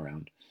came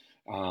around.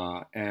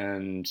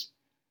 And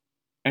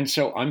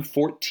so I'm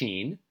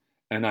 14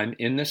 and I'm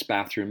in this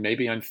bathroom.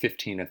 Maybe I'm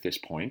 15 at this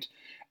point.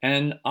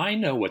 And I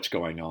know what's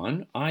going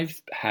on.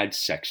 I've had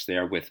sex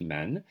there with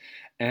men.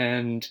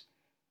 And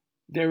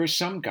there was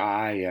some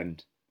guy,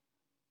 and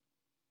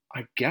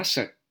I guess,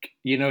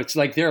 it's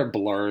like there are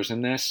blurs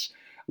in this.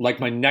 Like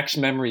my next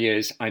memory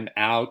is I'm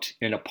out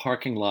in a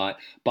parking lot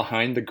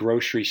behind the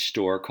grocery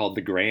store called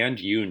the Grand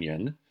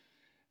Union,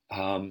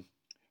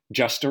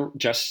 just in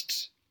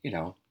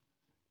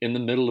the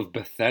middle of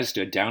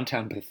Bethesda,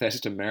 downtown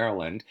Bethesda,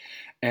 Maryland.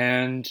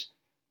 And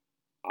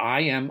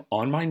I am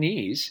on my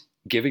knees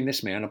giving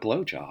this man a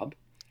blowjob.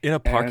 In a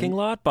parking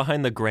lot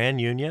behind the Grand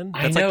Union?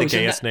 That's like the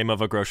gayest name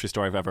of a grocery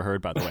store I've ever heard,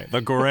 by the way.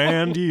 The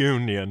Grand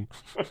Union.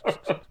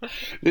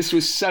 This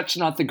was such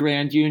not the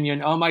Grand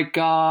Union. Oh my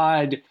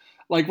God.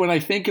 Like when I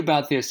think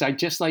about this, I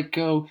just like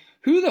go,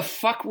 who the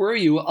fuck were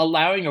you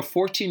allowing a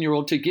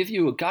 14-year-old to give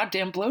you a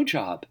goddamn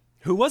blowjob?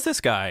 Who was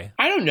this guy?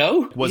 I don't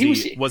know. Was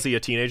he a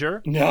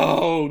teenager?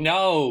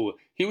 No.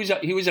 He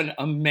was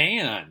a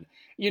man.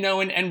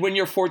 And when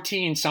you're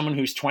 14, someone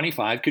who's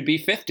 25 could be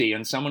 50,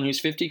 and someone who's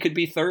 50 could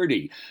be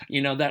 30.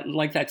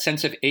 That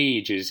sense of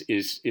age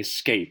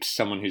escapes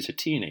someone who's a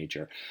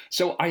teenager.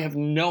 So I have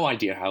no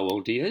idea how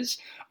old he is.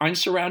 I'm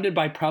surrounded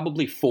by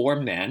probably 4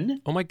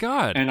 men. Oh my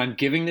God. And I'm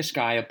giving this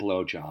guy a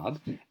blowjob.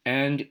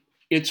 And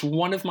it's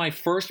one of my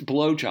first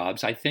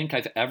blowjobs I think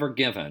I've ever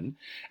given.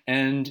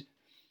 And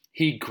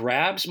he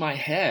grabs my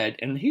head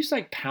and he's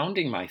like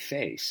pounding my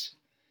face.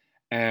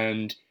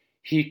 And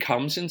he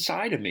comes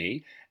inside of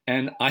me.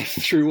 And I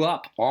threw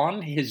up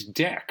on his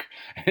dick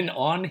and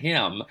on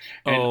him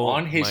and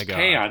on his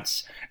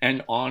pants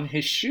and on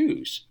his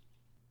shoes.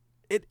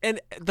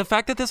 And the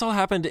fact that this all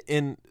happened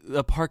in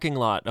the parking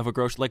lot of a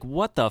grocery, like,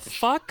 what the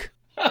fuck?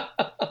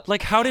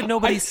 Like, how did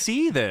nobody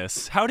see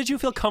this? How did you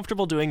feel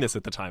comfortable doing this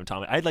at the time,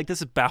 Tommy?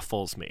 This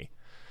baffles me.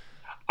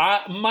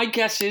 My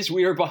guess is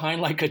we were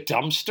behind like a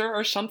dumpster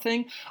or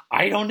something.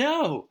 I don't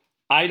know.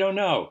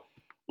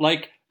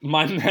 Like,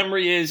 my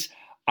memory is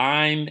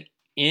I'm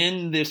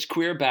in this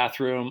queer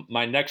bathroom.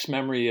 My next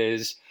memory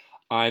is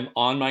I'm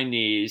on my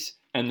knees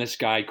and this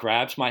guy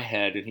grabs my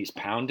head and he's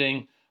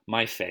pounding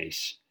my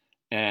face.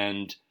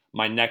 And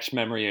my next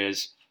memory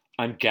is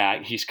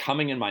he's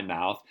coming in my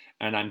mouth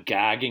and I'm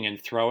gagging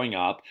and throwing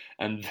up.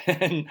 And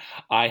then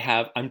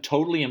I'm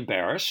totally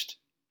embarrassed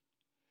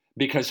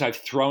because I've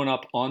thrown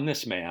up on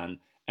this man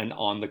and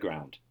on the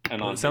ground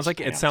and on his pants.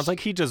 It sounds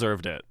like he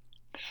deserved it.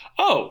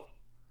 Oh,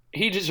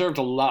 he deserved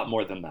a lot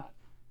more than that.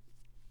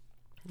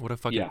 What a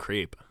fucking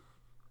creep.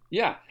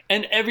 Yeah.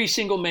 And every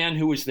single man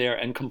who was there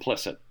and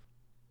complicit.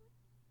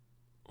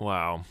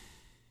 Wow.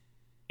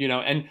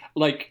 And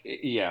like,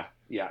 yeah.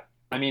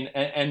 I mean,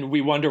 and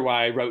we wonder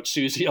why I wrote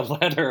Susie a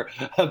letter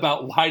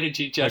about why did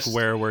you just... Like,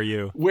 where were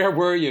you? Where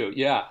were you?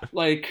 Yeah.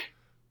 Like,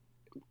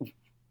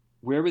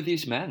 where were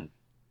these men?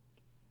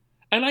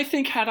 And I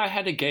think had I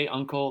had a gay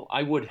uncle,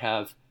 I would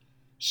have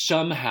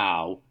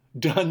somehow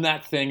done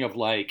that thing of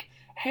like,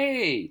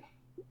 hey,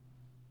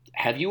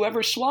 have you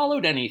ever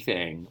swallowed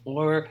anything?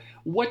 Or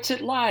what's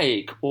it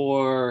like?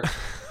 Or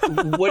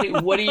what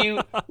do you,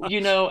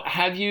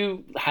 have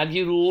you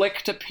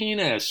licked a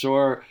penis?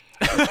 Or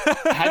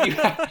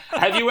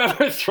Have you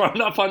ever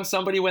thrown up on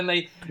somebody when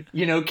they,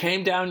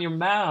 came down your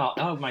mouth?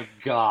 Oh my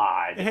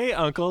God. Hey,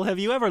 Uncle, have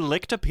you ever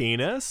licked a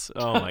penis?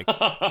 Oh my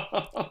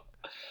God.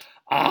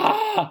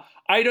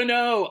 I don't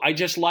know. I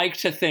just like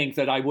to think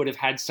that I would have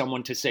had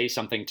someone to say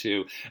something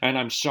to, and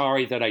I'm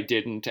sorry that I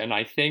didn't. And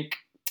I think,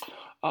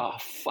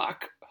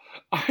 fuck.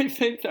 I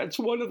think that's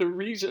one of the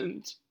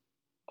reasons.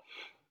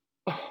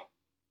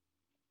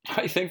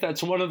 I think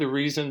that's one of the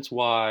reasons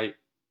why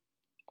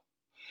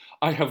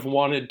I have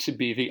wanted to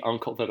be the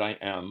uncle that I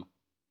am.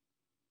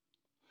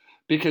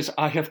 Because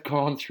I have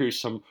gone through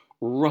some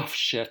rough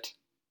shit,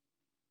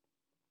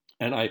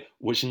 and I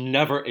was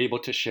never able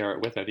to share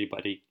it with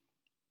anybody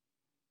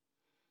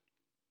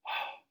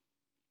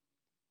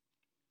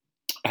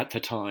at the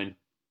time.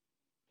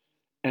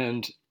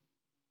 And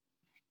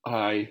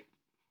I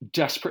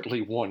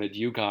desperately wanted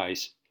you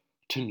guys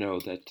to know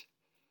that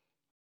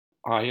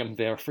I am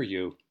there for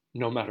you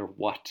no matter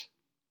what.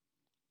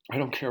 I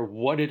don't care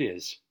what it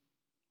is.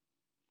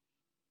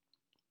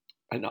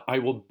 And I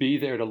will be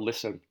there to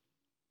listen.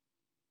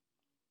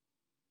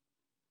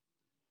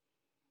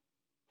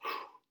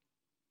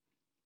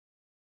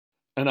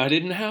 And I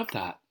didn't have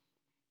that.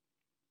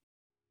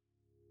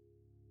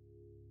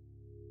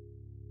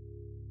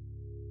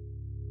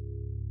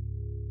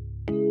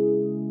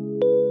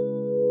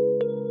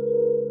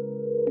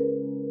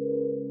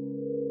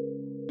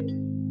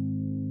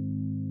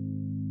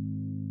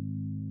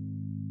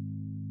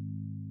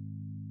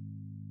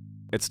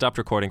 It stopped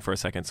recording for a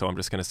second, so I'm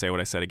just going to say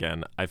what I said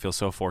again. I feel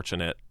so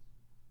fortunate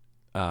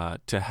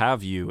to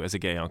have you as a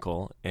gay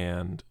uncle,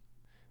 and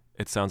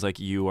it sounds like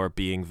you are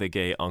being the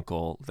gay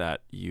uncle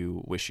that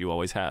you wish you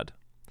always had.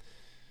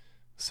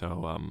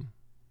 So,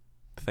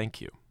 thank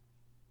you.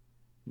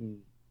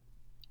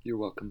 You're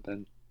welcome,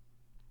 Ben.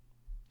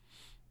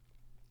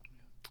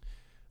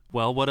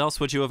 Well, what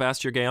else would you have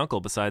asked your gay uncle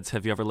besides,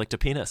 have you ever licked a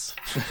penis?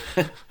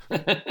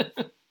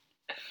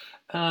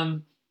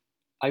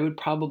 I would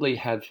probably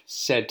have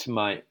said to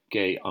my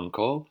gay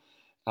uncle,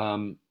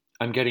 I'm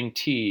getting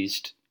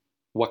teased.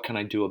 What can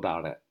I do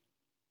about it?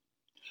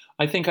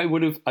 I think I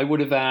would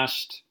have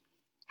asked,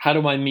 how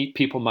do I meet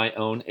people my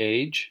own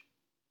age?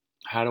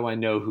 How do I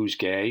know who's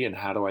gay, and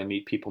how do I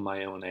meet people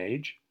my own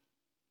age?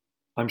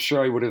 I'm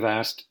sure I would have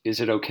asked,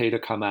 is it okay to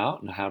come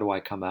out, and how do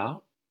I come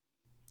out?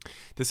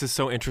 This is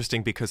so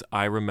interesting because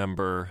I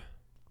remember,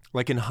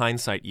 like in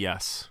hindsight,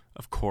 yes,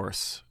 of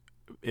course.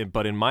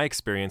 But in my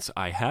experience,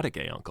 I had a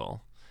gay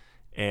uncle.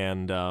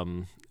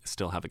 And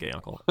still have a gay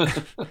uncle.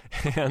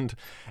 and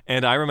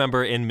I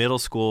remember in middle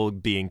school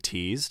being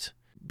teased,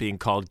 being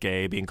called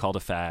gay, being called a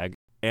fag.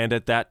 And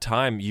at that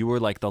time, you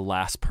were like the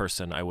last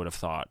person I would have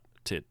thought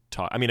to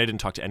talk. I mean, I didn't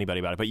talk to anybody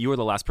about it, but you were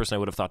the last person I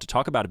would have thought to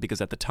talk about it, because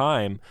at the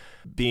time,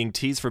 being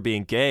teased for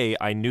being gay,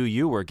 I knew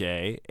you were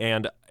gay.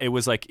 And it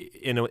was like,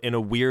 in a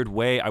weird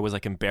way, I was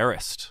like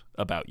embarrassed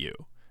about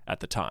you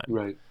at the time.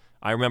 Right.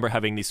 I remember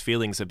having these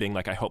feelings of being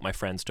like, I hope my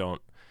friends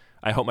don't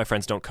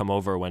come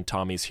over when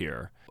Tommy's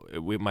here.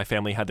 My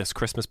family had this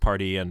Christmas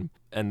party, and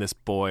this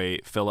boy,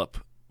 Philip,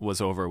 was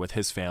over with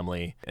his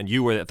family, and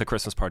you were at the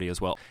Christmas party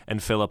as well.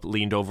 And Philip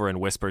leaned over and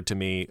whispered to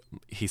me,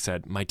 he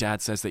said, my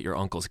dad says that your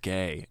uncle's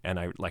gay. And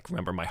I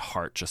remember my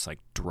heart just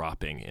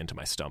dropping into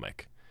my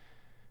stomach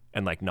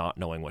and not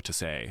knowing what to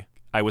say.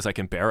 I was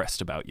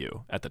embarrassed about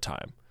you at the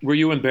time. Were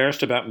you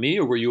embarrassed about me,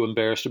 or were you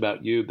embarrassed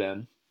about you,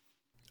 Ben?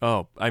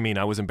 Oh, I mean,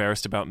 I was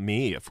embarrassed about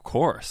me, of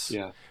course.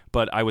 Yeah.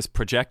 But I was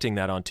projecting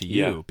that onto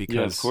you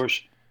because of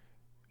course.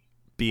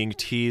 Being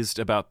teased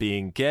about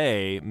being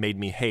gay made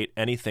me hate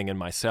anything in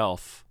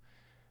myself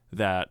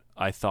that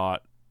I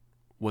thought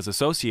was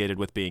associated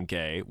with being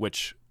gay,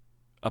 which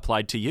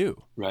applied to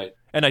you. Right.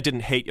 And I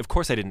didn't hate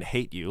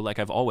you.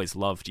 I've always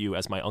loved you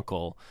as my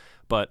uncle,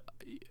 but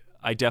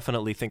I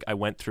definitely think I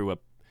went through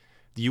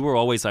you were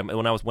always,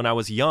 when I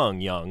was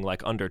young,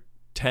 under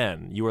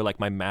 10, you were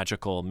my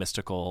magical,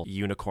 mystical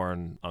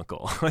unicorn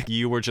uncle.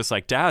 You were just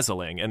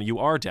dazzling, and you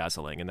are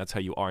dazzling, and that's how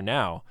you are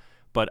now.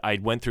 But I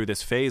went through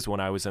this phase when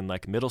I was in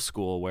middle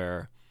school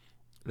where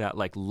that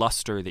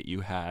luster that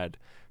you had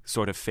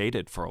sort of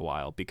faded for a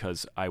while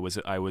because I was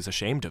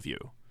ashamed of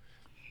you.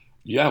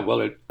 Yeah,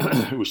 well,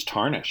 it was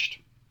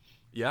tarnished.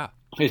 Yeah.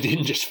 It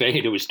didn't just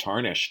fade, it was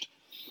tarnished.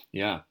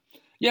 Yeah.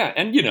 Yeah,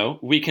 and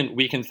we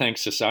can thank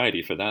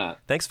society for that.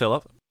 Thanks,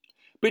 Philip.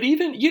 But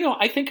even,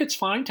 I think it's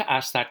fine to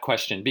ask that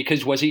question,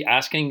 because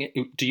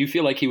do you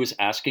feel like he was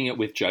asking it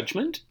with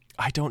judgment?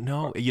 I don't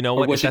know.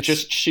 Or was it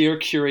just sheer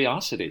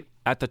curiosity?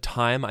 At the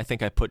time, I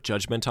think I put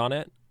judgment on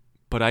it,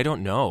 but I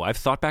don't know. I've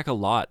thought back a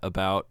lot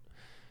about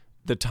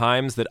the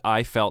times that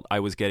I felt I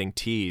was getting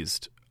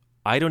teased.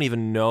 I don't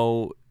even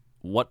know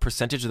what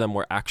percentage of them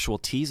were actual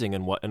teasing,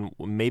 and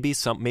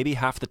maybe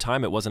half the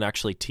time it wasn't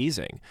actually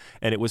teasing,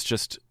 and it was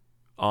just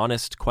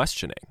honest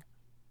questioning.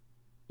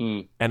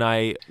 And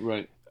I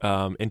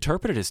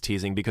interpreted as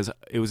teasing because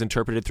it was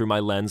interpreted through my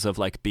lens of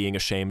being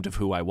ashamed of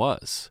who I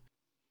was.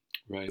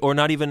 Right. Or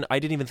not even, I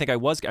didn't even think I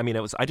was, I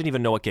didn't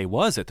even know what gay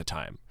was at the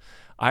time.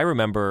 I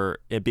remember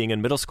it being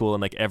in middle school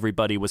and like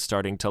everybody was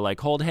starting to like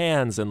hold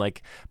hands and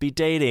like be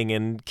dating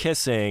and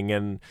kissing,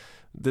 and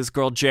this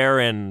girl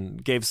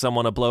Jaren gave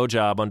someone a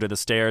blowjob under the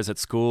stairs at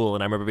school,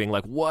 and I remember being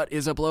like, what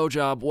is a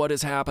blowjob? What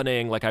is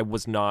happening? Like I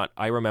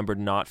remember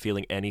not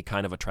feeling any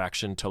kind of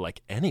attraction to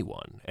like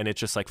anyone, and it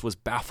just like was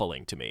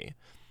baffling to me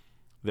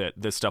that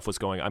this stuff was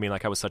going. I mean,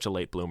 like I was such a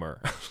late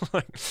bloomer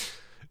like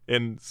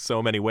in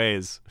so many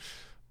ways.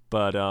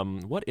 But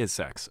what is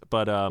sex?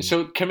 But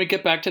so can we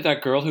get back to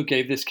that girl who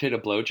gave this kid a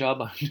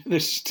blowjob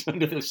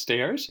under the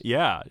stairs?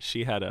 Yeah,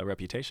 she had a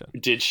reputation.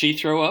 Did she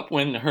throw up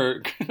when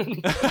her?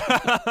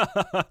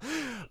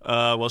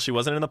 Well, she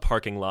wasn't in the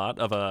parking lot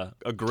of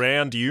a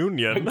Grand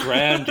Union.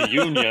 Grand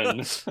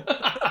Union.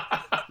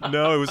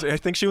 No, it was. I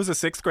think she was a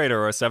 6th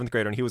grader or a 7th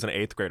grader, and he was an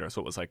 8th grader.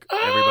 So it was like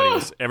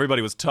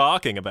everybody was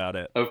talking about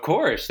it. Of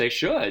course, they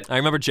should. I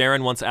remember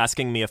Jaren once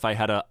asking me if I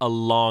had a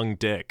long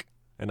dick,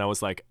 and I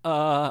was like,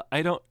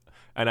 I don't.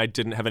 And I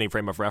didn't have any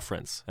frame of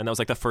reference. And that was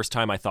like the first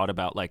time I thought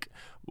about like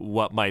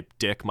what my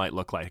dick might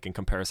look like in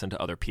comparison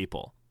to other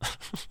people.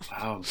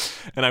 Wow.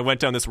 And I went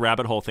down this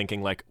rabbit hole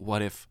thinking like,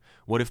 what if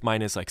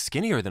mine is like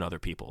skinnier than other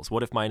people's?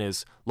 What if mine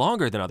is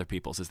longer than other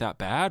people's? Is that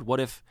bad? What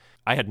if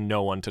I had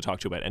no one to talk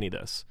to about any of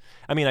this?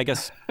 I mean, I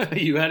guess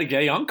You had a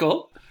gay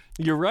uncle.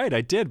 You're right,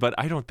 I did, but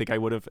I don't think I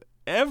would have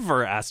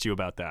ever asked you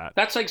about that.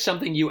 That's like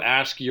something you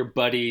ask your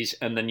buddies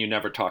and then you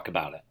never talk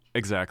about it.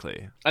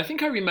 Exactly. I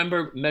think I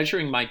remember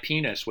measuring my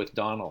penis with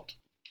Donald.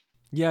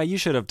 Yeah, you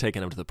should have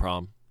taken him to the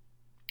prom.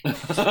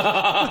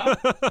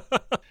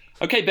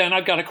 Okay, Ben,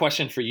 I've got a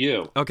question for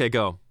you. Okay,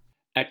 go.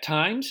 At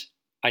times,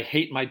 I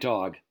hate my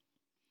dog.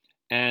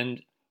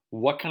 And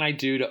what can I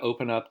do to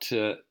open up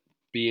to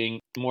being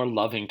more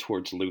loving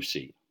towards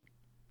Lucy?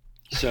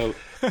 So,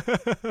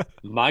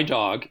 my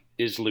dog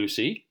is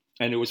Lucy,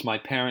 and it was my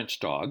parents'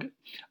 dog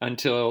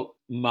until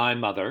my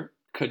mother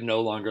could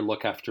no longer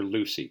look after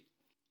Lucy.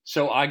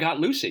 So I got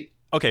Lucy.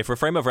 Okay, for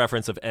frame of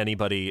reference of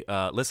anybody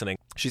listening,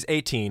 she's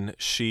 18.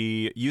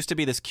 She used to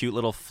be this cute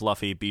little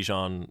fluffy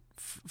Bichon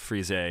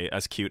Frise,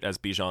 as cute as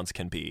Bichons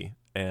can be.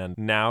 And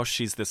now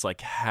she's this like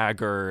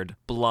haggard,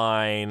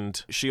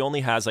 blind. She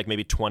only has like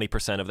maybe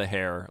 20% of the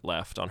hair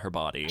left on her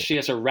body. She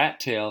has a rat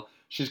tail.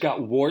 She's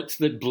got warts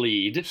that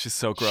bleed. She's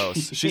so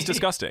gross. She's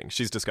disgusting.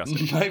 She's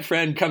disgusting. My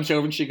friend comes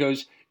over and she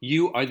goes,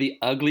 "You are the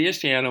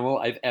ugliest animal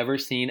I've ever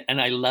seen,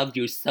 and I loved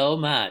you so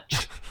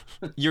much."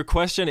 Your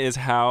question is,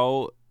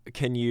 how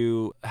can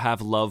you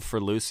have love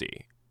for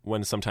Lucy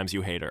when sometimes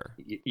you hate her?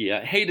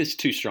 Yeah, hate is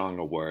too strong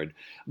a word.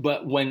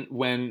 But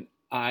when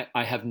I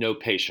have no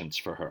patience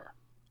for her.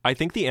 I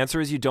think the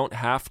answer is you don't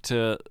have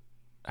to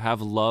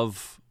have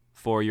love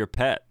for your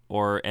pet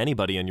or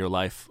anybody in your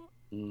life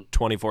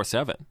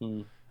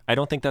 24/7. I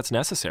don't think that's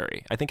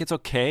necessary. I think it's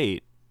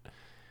okay,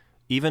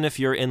 even if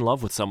you're in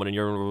love with someone and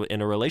you're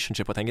in a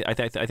relationship with them, I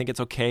think it's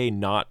okay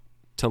not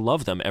to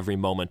love them every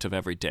moment of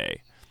every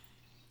day.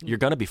 You're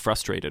going to be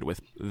frustrated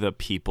with the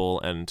people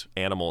and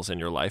animals in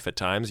your life at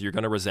times. You're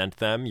going to resent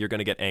them. You're going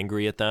to get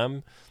angry at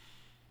them,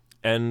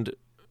 and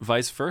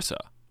vice versa.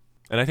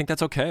 And I think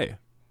that's okay.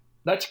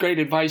 That's great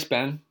advice,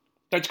 Ben.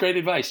 That's great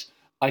advice.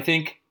 I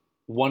think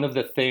one of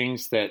the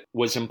things that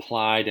was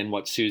implied in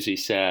what Susie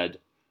said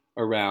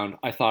around,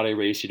 I thought I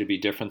raised you to be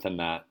different than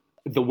that.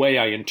 The way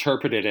I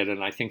interpreted it,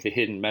 and I think the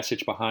hidden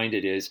message behind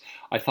it is,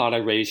 I thought I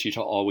raised you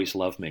to always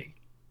love me.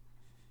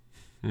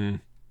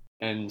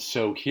 And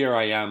so here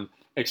I am,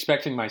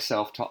 expecting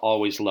myself to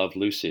always love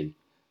Lucy,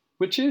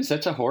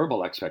 that's a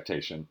horrible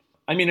expectation.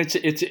 I mean, it's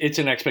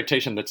an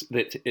expectation that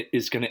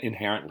is going to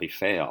inherently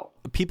fail.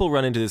 People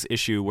run into this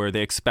issue where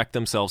they expect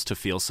themselves to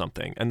feel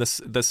something. And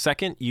the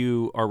second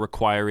you are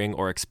requiring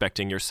or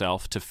expecting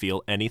yourself to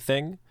feel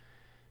anything,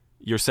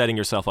 you're setting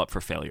yourself up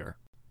for failure.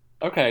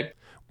 Okay.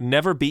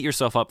 Never beat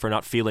yourself up for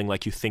not feeling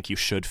like you think you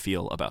should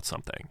feel about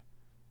something.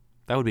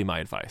 That would be my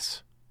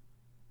advice.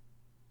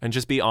 And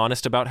just be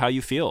honest about how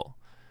you feel.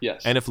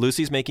 Yes. And if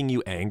Lucy's making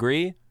you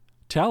angry,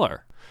 tell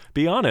her.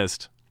 Be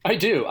honest. I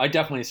do. I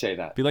definitely say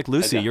that. Be like,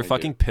 Lucy, you're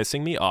fucking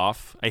pissing me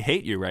off. I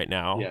hate you right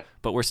now,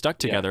 but we're stuck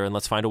together and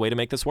let's find a way to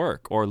make this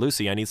work. Or,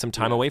 Lucy, I need some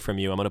time away from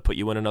you. I'm going to put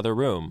you in another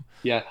room.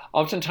 Yeah.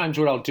 Oftentimes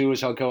what I'll do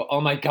is I'll go, "Oh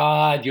my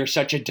God, you're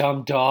such a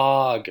dumb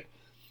dog,"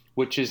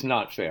 which is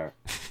not fair.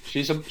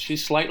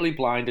 She's slightly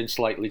blind and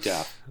slightly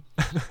deaf.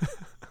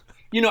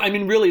 I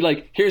mean, really,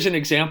 like, here's an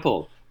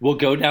example. We'll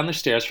go down the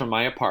stairs from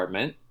my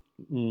apartment.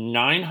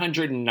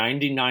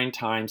 999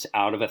 times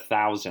out of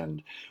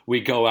 1,000, we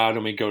go out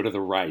and we go to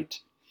the right.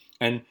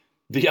 And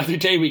the other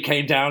day we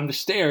came down the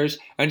stairs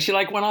and she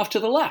went off to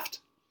the left.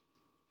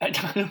 I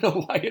don't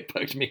know why it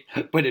bugged me,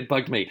 but it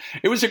bugged me.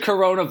 It was a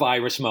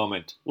coronavirus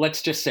moment.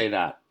 Let's just say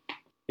that.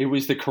 It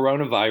was the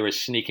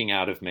coronavirus sneaking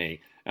out of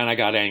me, and I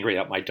got angry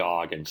at my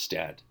dog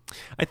instead.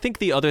 I think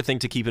the other thing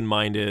to keep in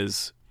mind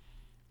is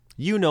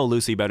you know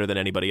Lucy better than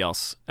anybody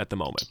else at the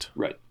moment.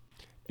 Right.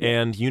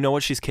 And you know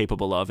what she's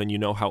capable of, and you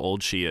know how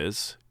old she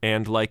is.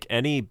 And like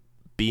any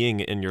being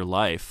in your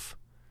life,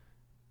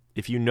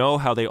 if you know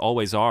how they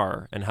always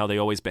are and how they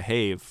always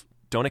behave,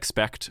 don't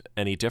expect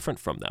any different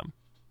from them.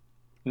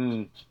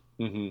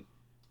 Mm-hmm.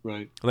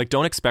 Right. Like,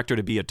 don't expect her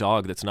to be a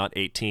dog that's not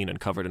 18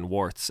 and covered in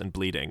warts and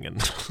bleeding and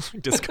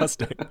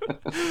disgusting.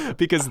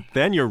 Because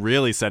then you're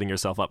really setting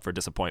yourself up for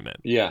disappointment.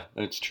 Yeah,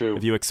 that's true.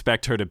 If you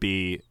expect her to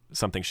be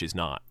something she's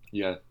not.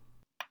 Yeah.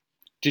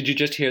 Did you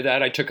just hear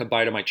that? I took a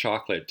bite of my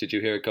chocolate. Did you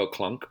hear it go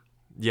clunk?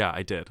 Yeah,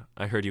 I did.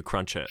 I heard you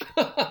crunch it.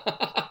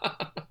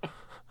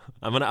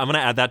 I'm gonna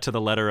add that to the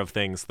letter of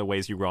things, the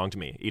ways you wronged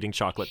me, eating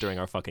chocolate during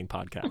our fucking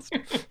podcast.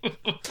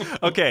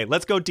 Okay,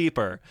 let's go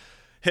deeper.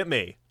 Hit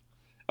me.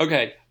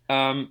 Okay.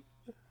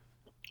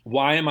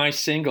 Why am I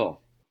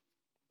single?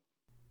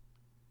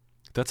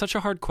 That's such a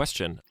hard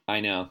question. I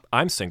know.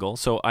 I'm single,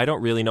 so I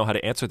don't really know how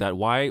to answer that.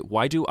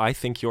 Why do I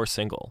think you're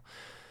single?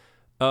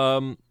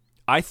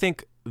 I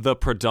think the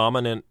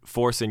predominant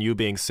force in you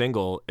being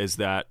single is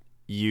that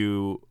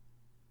you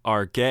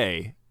are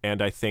gay,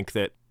 and I think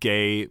that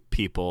gay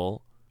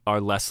people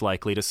are less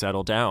likely to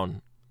settle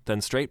down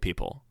than straight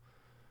people.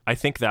 I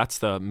think that's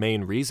the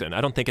main reason.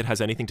 I don't think it has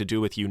anything to do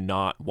with you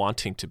not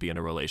wanting to be in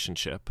a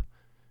relationship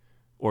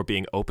or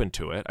being open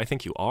to it. I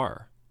think you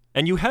are.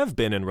 And you have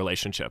been in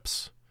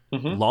relationships,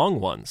 long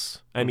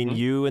ones. I mean,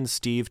 you and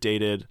Steve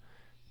dated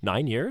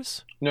 9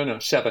 years? No,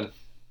 7.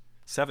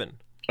 7.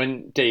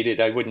 And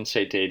dated, I wouldn't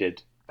say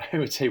dated. I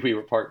would say we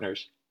were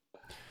partners.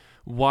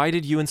 Why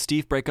did you and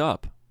Steve break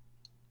up?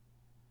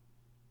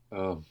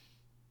 Oh.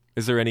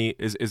 Is there any,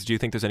 do you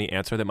think there's any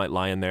answer that might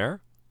lie in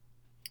there?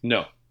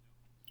 No.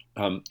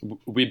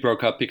 We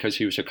broke up because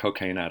he was a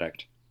cocaine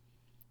addict.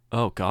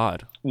 Oh,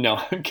 God.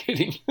 No, I'm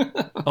kidding.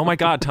 Oh, my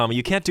God, Tommy,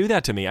 you can't do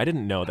that to me. I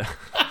didn't know that.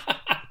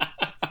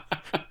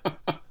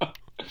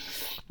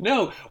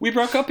 No, we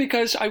broke up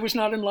because I was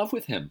not in love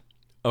with him.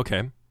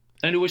 Okay.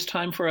 And it was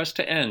time for us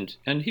to end.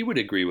 And he would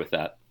agree with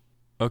that.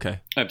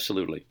 Okay.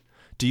 Absolutely.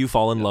 Do you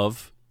fall in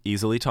love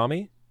easily,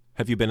 Tommy?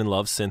 Have you been in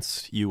love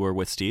since you were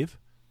with Steve?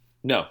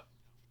 No.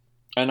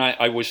 And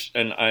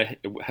I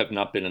have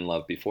not been in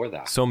love before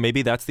that. So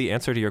maybe that's the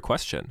answer to your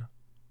question.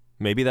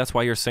 Maybe that's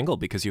why you're single,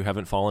 because you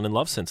haven't fallen in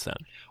love since then.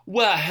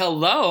 Well,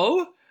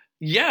 hello?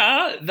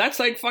 Yeah, that's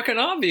like fucking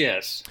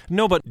obvious.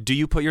 No, but do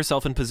you put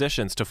yourself in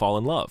positions to fall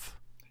in love?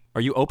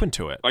 Are you open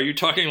to it? Are you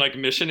talking like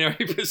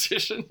missionary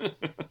position?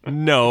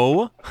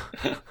 No.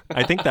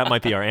 I think that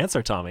might be our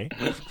answer, Tommy.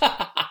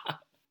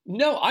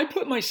 No, I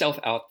put myself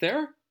out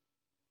there.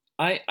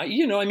 I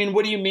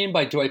what do you mean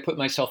by do I put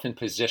myself in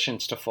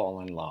positions to fall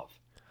in love?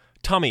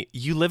 Tommy,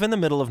 you live in the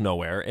middle of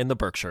nowhere in the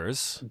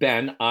Berkshires.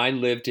 Ben, I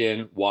lived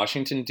in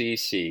Washington,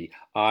 D.C.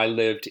 I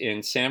lived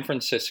in San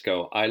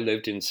Francisco. I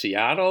lived in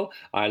Seattle.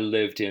 I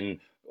lived in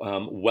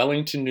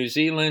Wellington, New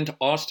Zealand,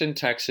 Austin,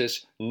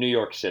 Texas, New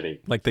York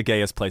City. Like the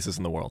gayest places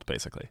in the world,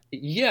 basically.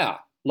 Yeah.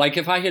 Like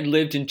if I had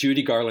lived in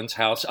Judy Garland's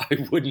house,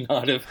 I would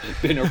not have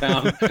been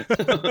around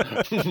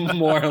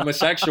more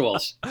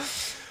homosexuals.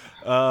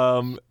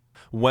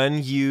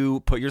 When you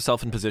put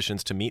yourself in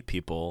positions to meet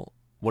people,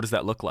 what does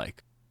that look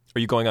like? Are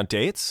you going on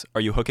dates?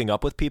 Are you hooking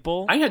up with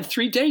people? I had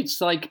 3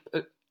 dates like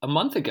a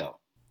month ago.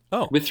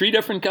 Oh. With 3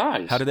 different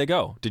guys. How did they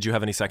go? Did you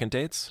have any second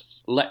dates?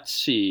 Let's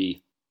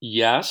see.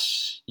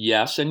 Yes,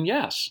 and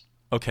yes.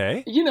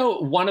 Okay.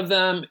 One of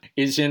them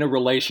is in a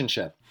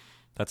relationship.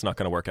 That's not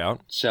going to work out.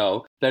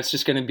 So that's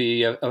just going to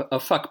be a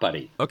fuck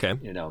buddy. Okay.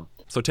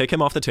 So take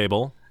him off the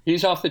table.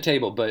 He's off the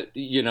table, but,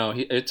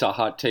 it's a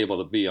hot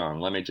table to be on,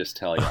 let me just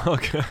tell you.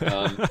 Okay.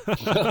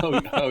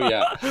 Oh,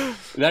 yeah.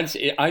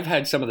 I've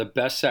had some of the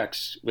best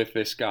sex with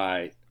this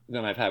guy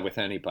than I've had with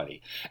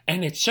anybody.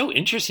 And it's so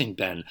interesting,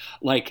 Ben.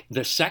 Like,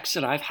 the sex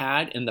that I've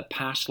had in the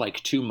past,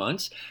 2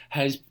 months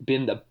has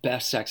been the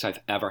best sex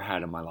I've ever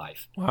had in my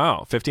life.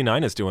 Wow.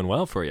 59 is doing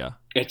well for you.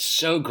 It's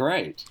so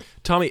great.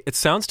 Tommy, it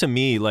sounds to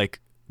me like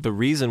the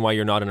reason why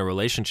you're not in a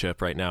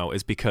relationship right now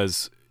is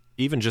because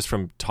even just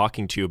from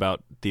talking to you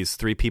about these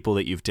 3 people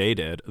that you've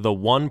dated, the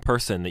one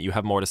person that you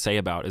have more to say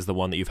about is the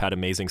one that you've had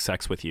amazing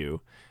sex with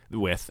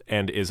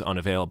and is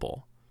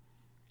unavailable.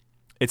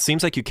 It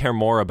seems like you care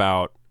more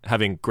about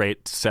having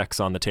great sex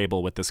on the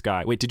table with this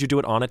guy. Wait, did you do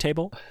it on a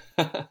table?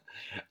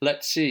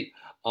 Let's see.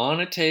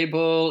 On a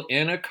table,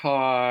 in a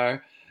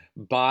car,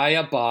 by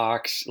a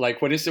box.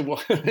 Like, what is it?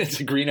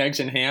 It's green eggs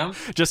and ham?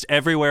 Just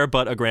everywhere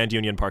but a Grand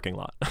Union parking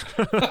lot.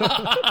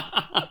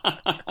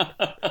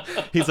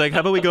 He's like, how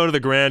about we go to the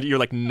Grand? You're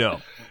like,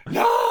 no.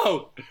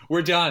 No!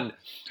 We're done.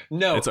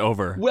 No. It's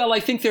over. Well, I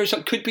think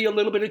could be a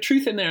little bit of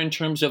truth in there in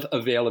terms of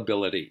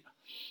availability,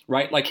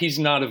 right? Like, he's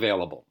not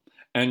available.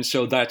 And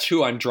so that's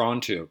who I'm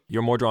drawn to.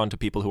 You're more drawn to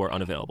people who are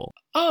unavailable.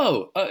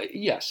 Oh,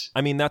 yes.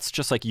 I mean, that's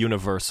just like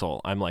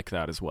universal. I'm like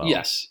that as well.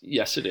 Yes,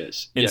 it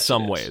is. In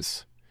some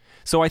ways.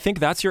 So I think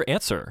that's your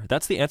answer.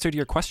 That's the answer to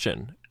your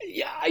question.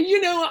 Yeah,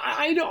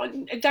 I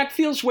don't. That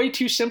feels way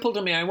too simple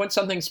to me. I want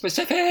something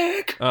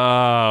specific.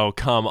 Oh,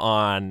 come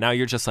on! Now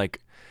you're just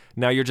like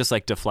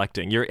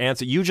deflecting your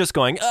answer. You just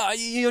going.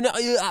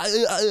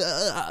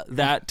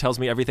 That tells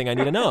me everything I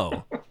need to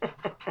know.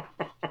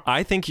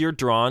 I think you're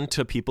drawn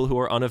to people who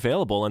are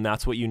unavailable, and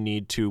that's what you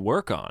need to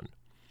work on.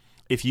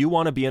 If you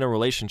want to be in a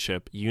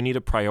relationship, you need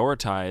to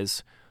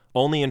prioritize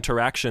only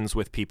interactions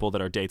with people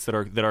that are dates that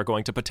are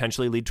going to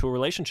potentially lead to a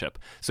relationship.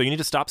 So you need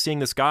to stop seeing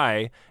this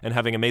guy and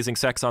having amazing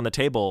sex on the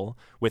table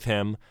with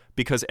him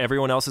because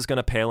everyone else is going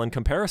to pale in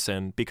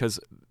comparison because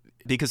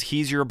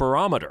he's your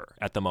barometer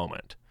at the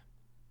moment.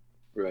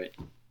 Right.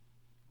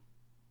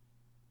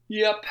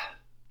 Yep.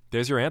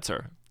 There's your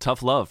answer.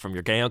 Tough love from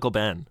your gay Uncle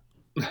Ben.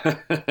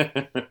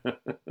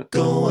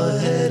 Go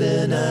ahead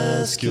and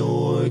ask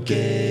your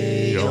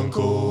gay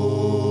uncle.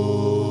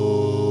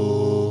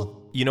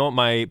 You know what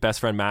my best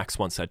friend Max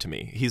once said to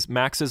me?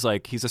 Max is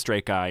he's a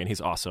straight guy and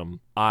he's awesome.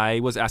 I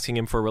was asking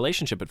him for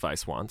relationship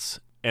advice once,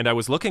 and I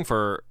was looking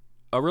for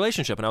a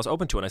relationship and I was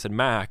open to it. And I said,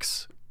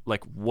 Max,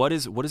 like, what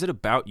is it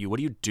about you? What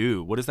do you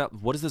do? What is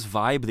this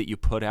vibe that you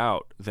put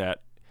out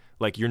that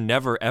like you're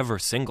never ever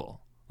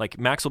single? Like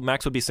Max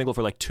would be single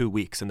for like 2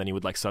 weeks and then he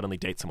would like suddenly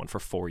date someone for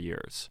 4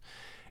 years.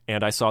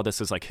 And I saw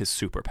this as like his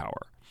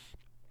superpower.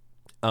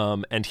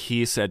 And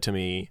he said to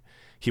me,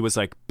 he was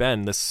like,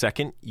 Ben, the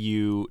second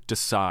you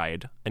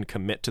decide and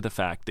commit to the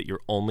fact that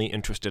you're only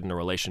interested in a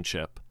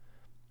relationship,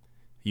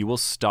 you will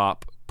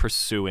stop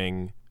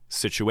pursuing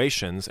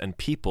situations and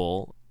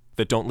people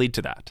that don't lead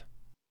to that.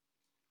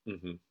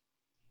 Mm-hmm.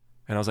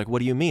 And I was like, what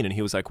do you mean? And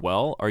he was like,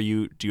 well, do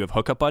you have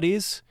hookup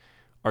buddies?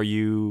 Are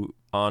you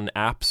on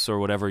apps or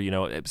whatever,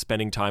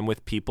 spending time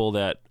with people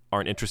that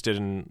aren't interested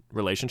in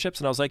relationships?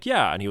 And I was like,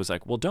 yeah. And he was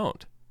like, well,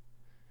 don't.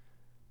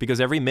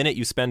 Because every minute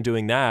you spend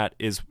doing that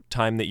is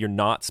time that you're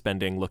not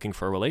spending looking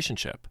for a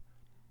relationship.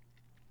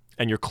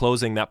 And you're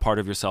closing that part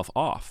of yourself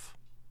off.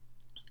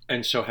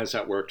 And so has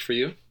that worked for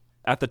you?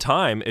 At the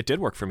time, it did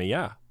work for me,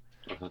 yeah.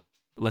 Uh-huh.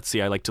 Let's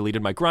see, I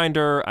deleted my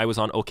Grindr, I was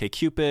on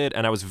OkCupid,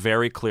 and I was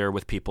very clear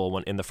with people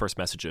in the first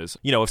messages.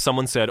 If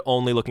someone said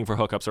only looking for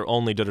hookups or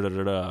only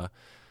da-da-da-da-da,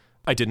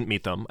 I didn't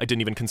meet them. I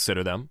didn't even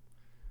consider them.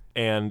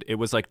 And it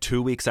was like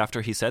 2 weeks after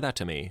he said that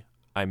to me,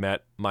 I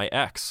met my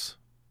ex.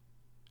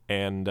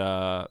 And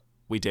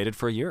we dated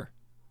for a year.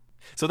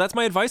 So that's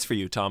my advice for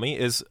you, Tommy,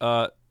 is,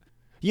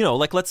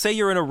 let's say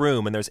you're in a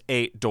room and there's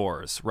 8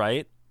 doors,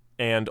 right?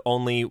 And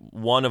only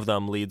one of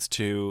them leads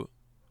to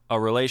a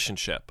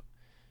relationship.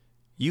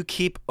 You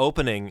keep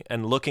opening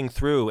and looking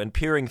through and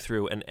peering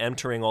through and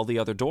entering all the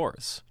other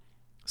doors.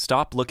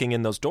 Stop looking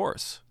in those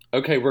doors.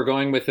 Okay, we're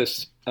going with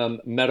this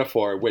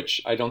metaphor,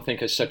 which I don't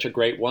think is such a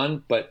great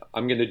one, but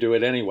I'm going to do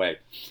it anyway.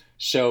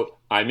 So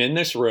I'm in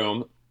this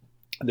room.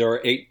 There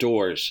are 8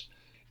 doors.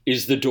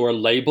 Is the door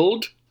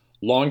labeled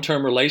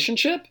long-term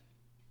relationship?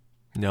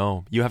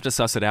 No, you have to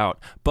suss it out.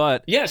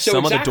 But yeah, so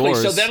some exactly. of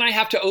the doors... So then I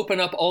have to open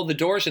up all the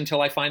doors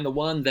until I find the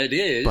one that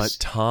is... But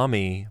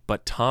Tommy,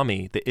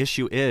 the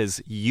issue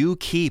is you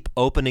keep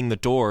opening the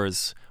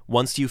doors.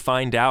 Once you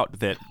find out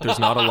that there's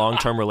not a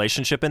long-term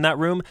relationship in that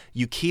room,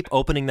 you keep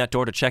opening that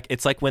door to check.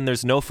 It's like when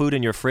there's no food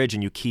in your fridge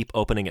and you keep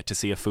opening it to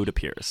see if food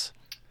appears.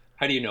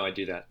 How do you know I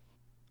do that?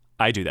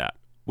 I do that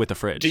with the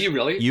fridge. Do you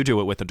really? You do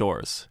it with the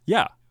doors.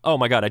 Yeah. Oh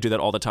my God, I do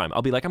that all the time.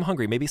 I'll be like, I'm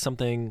hungry. Maybe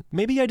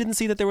I didn't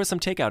see that there was some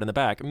takeout in the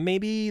back.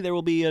 Maybe there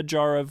will be a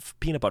jar of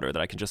peanut butter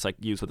that I can just like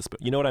use with a spoon.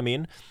 You know what I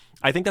mean?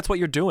 I think that's what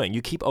you're doing.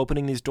 You keep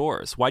opening these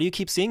doors. Why do you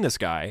keep seeing this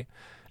guy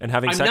and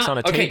having sex on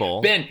a table?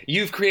 Ben,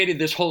 you've created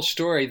this whole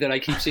story that I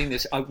keep seeing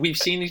this. We've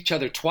seen each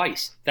other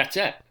twice. That's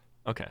it.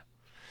 Okay.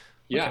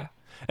 Yeah. Okay.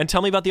 And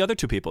tell me about the other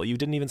 2 people. You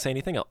didn't even say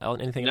anything else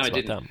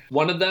about them.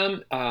 One of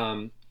them,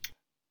 I'm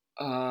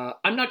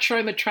not sure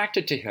I'm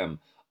attracted to him.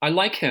 I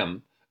like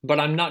him, but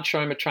I'm not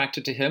sure I'm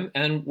attracted to him,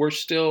 and we're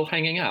still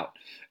hanging out.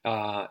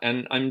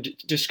 And I'm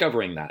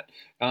discovering that.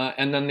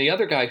 And then the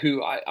other guy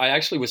who I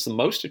actually was the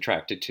most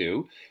attracted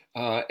to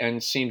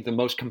and seemed the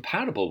most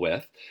compatible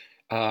with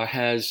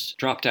has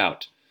dropped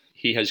out.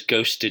 He has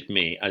ghosted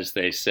me, as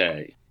they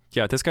say.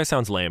 Yeah, this guy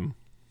sounds lame.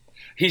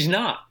 He's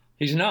not.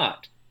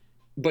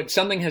 But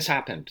something has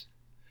happened.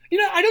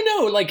 I don't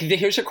know. Like,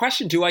 here's a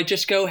question. Do I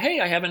just go,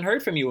 hey, I haven't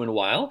heard from you in a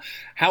while.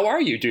 How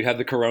are you? Do you have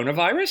the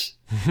coronavirus?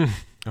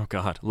 Oh,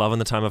 God. Loving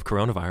the time of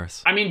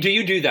coronavirus. I mean, do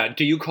you do that?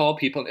 Do you call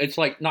people? It's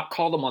like not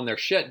call them on their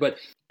shit, but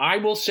I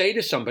will say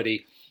to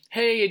somebody,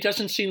 hey, it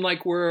doesn't seem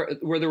like we're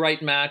the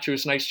right match. It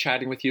was nice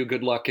chatting with you.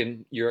 Good luck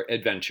in your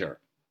adventure.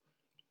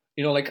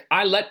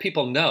 I let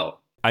people know.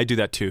 I do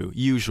that too,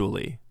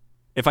 usually.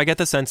 If I get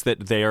the sense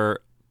that they're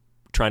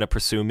trying to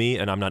pursue me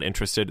and I'm not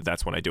interested,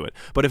 that's when I do it.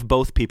 But if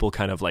both people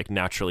kind of like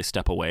naturally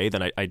step away,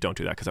 then I don't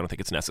do that because I don't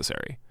think it's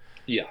necessary.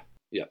 Yeah.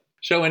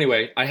 So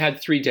anyway, I had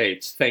 3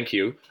 dates. Thank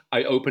you.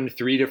 I opened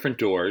 3 different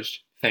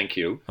doors. Thank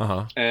you.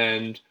 Uh-huh.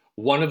 And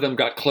one of them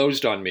got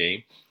closed on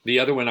me. The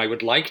other one I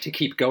would like to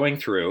keep going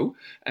through.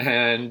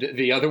 And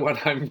the other one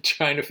I'm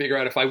trying to figure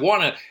out if I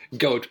want to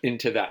go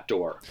into that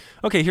door.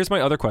 Okay, here's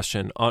my other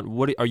question. Are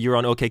you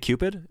on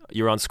OkCupid?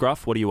 You're on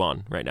Scruff? What are you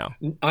on right now?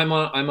 I'm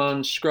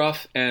on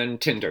Scruff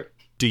and Tinder.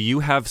 Do you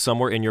have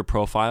somewhere in your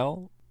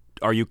profile?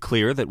 Are you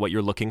clear that what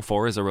you're looking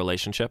for is a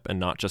relationship and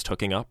not just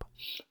hooking up?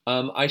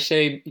 I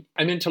say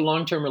I'm into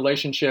long-term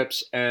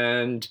relationships,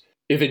 and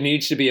if it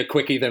needs to be a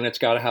quickie, then it's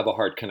got to have a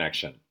heart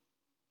connection.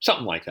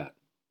 Something like that.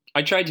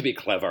 I tried to be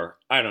clever.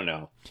 I don't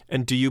know.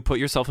 And do you put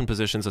yourself in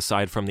positions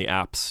aside from the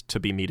apps to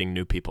be meeting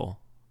new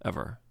people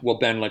ever? Well,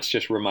 Ben, let's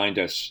just remind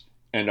us,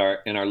 and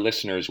our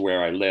listeners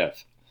where I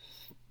live.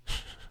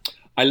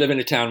 I live in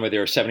a town where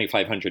there are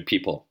 7,500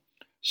 people.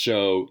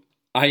 So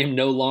I am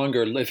no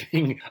longer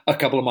living a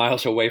couple of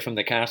miles away from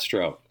the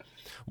Castro.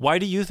 Why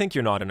do you think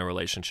you're not in a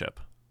relationship?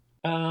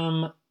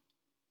 Well,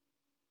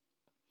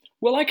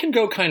 I can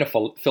go kind of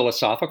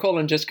philosophical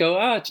and just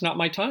go, it's not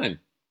my time.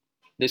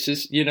 This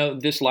is,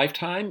 this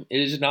lifetime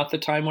is not the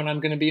time when I'm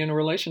going to be in a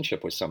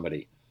relationship with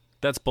somebody.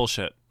 That's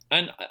bullshit.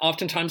 And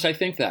oftentimes I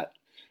think that.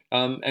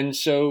 And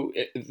so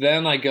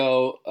then I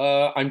go,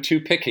 I'm too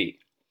picky.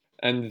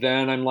 And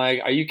then I'm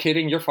like, are you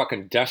kidding? You're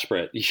fucking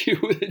desperate.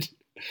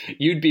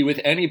 You'd be with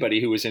anybody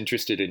who was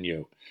interested in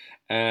you.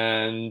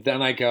 And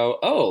then I go,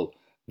 oh,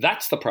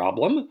 that's the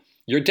problem.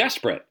 You're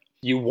desperate.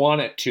 You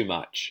want it too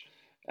much.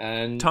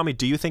 And Tommy,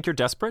 do you think you're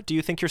desperate? Do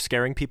you think you're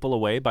scaring people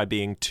away by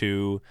being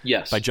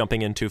Yes. by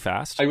jumping in too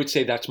fast? I would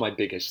say that's my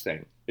biggest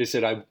thing, is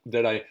that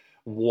I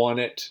want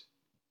it,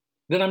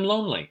 that I'm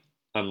lonely.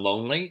 I'm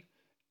lonely.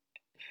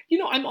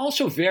 I'm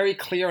also very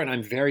clear and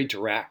I'm very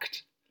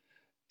direct.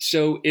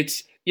 So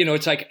it's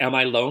like, am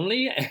I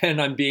lonely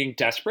and I'm being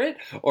desperate,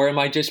 or am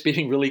I just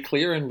being really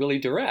clear and really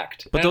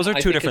direct? But and those are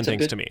two different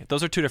things to me.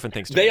 Those are two different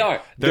things to me. They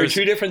are. They're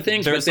two different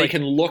things, but they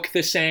can look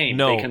the same.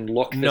 No, they can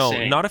look the same.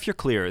 No, not if you're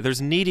clear.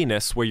 There's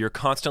neediness where you're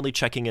constantly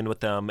checking in with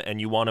them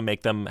and you want to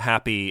make them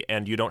happy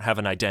and you don't have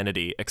an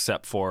identity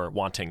except for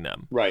wanting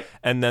them. Right.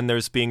 And then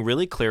there's being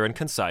really clear and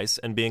concise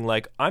and being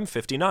like, I'm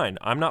 59.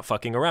 I'm not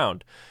fucking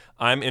around.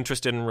 I'm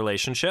interested in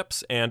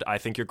relationships and I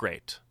think you're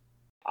great.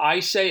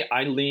 I say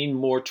I lean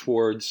more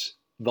towards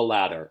the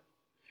latter.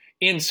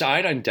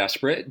 Inside, I'm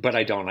desperate, but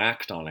I don't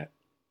act on it.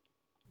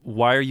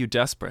 Why are you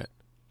desperate?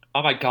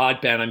 Oh my God,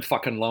 Ben, I'm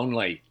fucking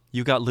lonely.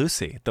 You got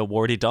Lucy, the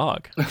warty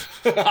dog.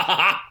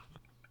 How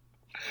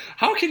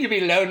can you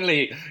be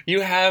lonely?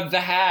 You have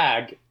the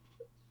hag.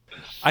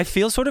 I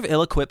feel sort of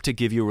ill-equipped to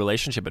give you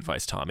relationship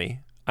advice, Tommy.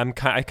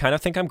 I kind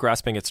of think I'm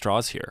grasping at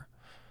straws here.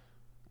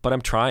 But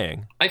I'm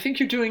trying. I think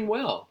you're doing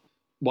well.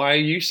 Why are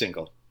you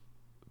single?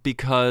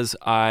 Because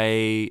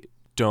I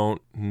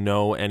don't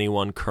know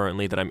anyone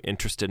currently that I'm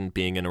interested in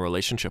being in a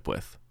relationship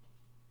with.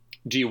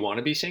 Do you want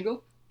to be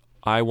single?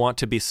 I want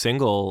to be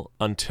single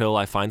until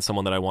I find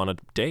someone that I want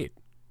to date.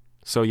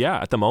 So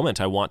yeah, at the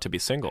moment, I want to be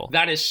single.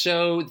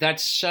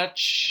 That's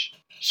such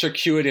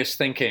circuitous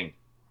thinking.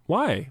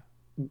 Why?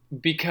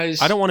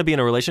 Because I don't want to be in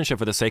a relationship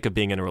for the sake of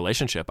being in a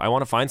relationship. I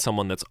want to find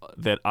someone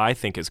that I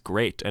think is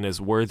great and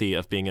is worthy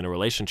of being in a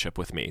relationship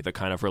with me, the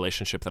kind of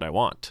relationship that I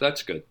want.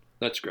 That's good.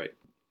 That's great.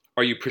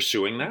 Are you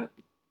pursuing that?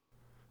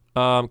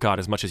 God,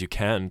 as much as you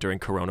can during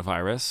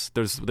coronavirus.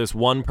 There's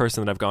one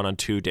person that I've gone on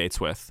 2 dates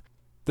with.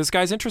 This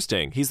guy's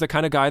interesting. He's the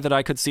kind of guy that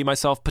I could see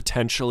myself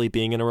potentially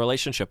being in a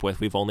relationship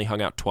with. We've only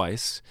hung out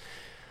twice,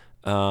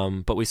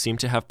 but we seem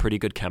to have pretty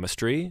good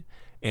chemistry.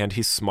 And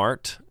he's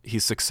smart,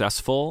 he's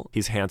successful,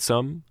 he's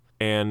handsome,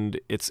 and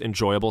it's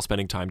enjoyable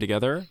spending time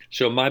together.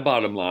 So my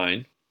bottom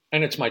line,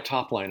 and it's my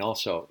top line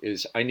also,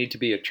 is I need to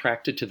be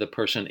attracted to the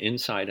person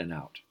inside and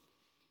out.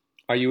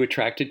 Are you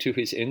attracted to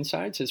his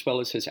insides as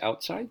well as his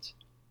outsides?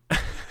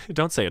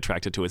 Don't say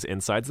attracted to his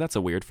insides. That's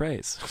a weird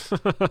phrase.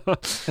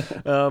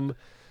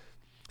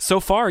 So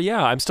far,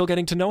 yeah, I'm still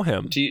getting to know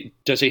him.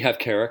 Does he have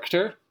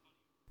character?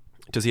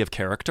 Does he have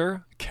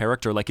character?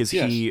 Character, like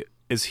Yes.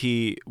 Is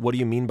he, what do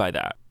you mean by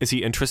that? Is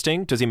he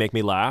interesting? Does he make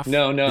me laugh?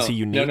 No. Is he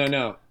unique?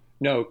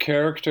 No,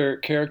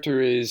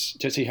 character is,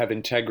 does he have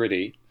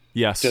integrity?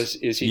 Yes.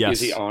 Is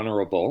he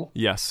honorable?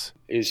 Yes.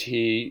 Is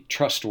he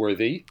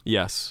trustworthy?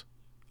 Yes.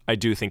 I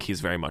do think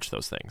he's very much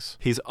those things.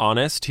 He's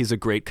honest. He's a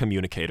great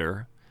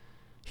communicator.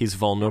 He's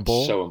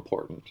vulnerable. So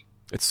important.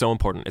 It's so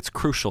important. It's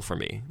crucial for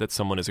me that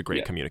someone is a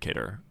great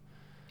communicator.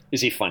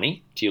 Is he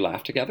funny? Do you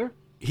laugh together?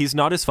 He's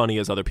not as funny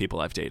as other people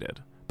I've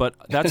dated. But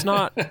that's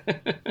not...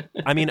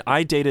 I mean,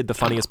 I dated the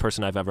funniest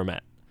person I've ever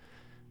met.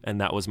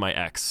 And that was my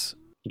ex.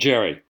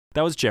 Jerry.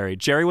 That was Jerry.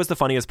 Jerry was the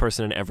funniest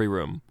person in every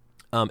room.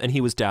 And he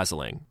was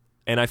dazzling.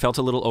 And I felt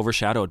a little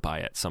overshadowed by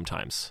it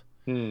sometimes.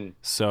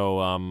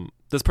 So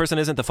this person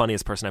isn't the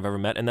funniest person I've ever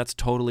met, and that's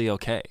totally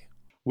okay.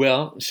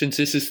 Well, since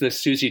this is the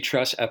Susie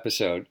Truss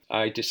episode,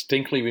 I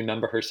distinctly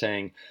remember her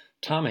saying,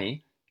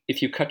 Tommy,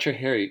 if you cut your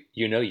hair,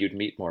 you'd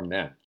meet more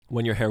men.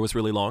 When your hair was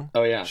really long?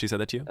 Oh, yeah. She said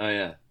that to you? Oh,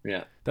 yeah,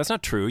 yeah. That's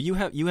not true. You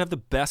have the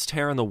best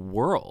hair in the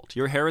world.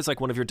 Your hair is like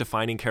one of your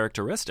defining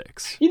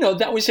characteristics.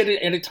 That was at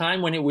a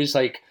time when it was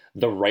like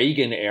the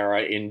Reagan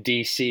era in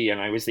D.C., and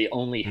I was the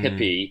only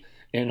hippie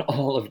in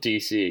all of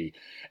D.C.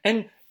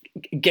 And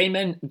gay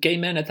men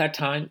at that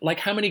time, like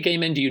how many gay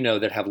men do you know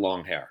that have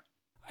long hair?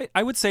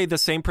 I would say the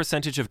same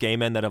percentage of gay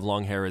men that have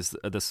long hair is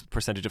this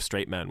percentage of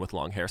straight men with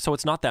long hair. So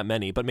it's not that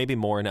many, but maybe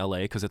more in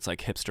LA because it's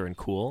like hipster and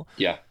cool.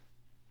 Yeah.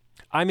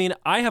 I mean,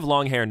 I have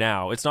long hair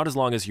now. It's not as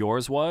long as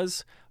yours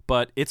was,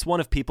 but it's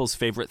one of people's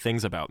favorite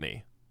things about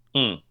me.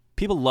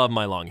 People love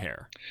my long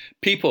hair.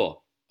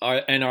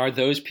 Are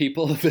those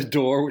people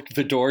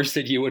the doors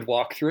that you would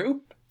walk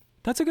through?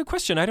 That's a good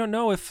question. I don't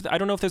know if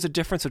there's a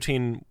difference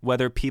between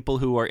whether people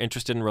who are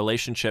interested in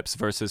relationships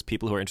versus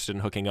people who are interested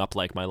in hooking up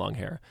like my long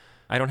hair.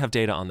 I don't have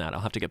data on that. I'll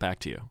have to get back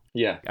to you.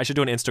 Yeah. I should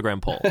do an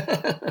Instagram poll.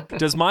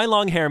 Does my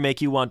long hair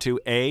make you want to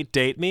A,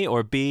 date me,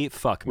 or B,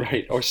 fuck me?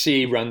 Right. Or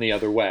C, run the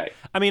other way.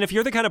 I mean, if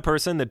you're the kind of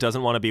person that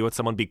doesn't want to be with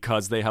someone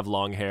because they have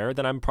long hair,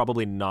 then I'm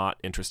probably not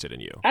interested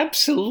in you.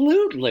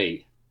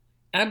 Absolutely.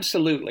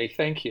 Absolutely.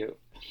 Thank you.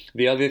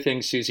 The other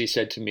thing Susie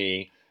said to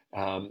me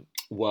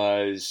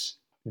was,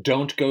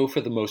 don't go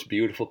for the most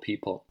beautiful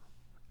people.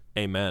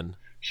 Amen.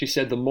 She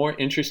said the more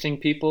interesting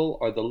people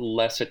are the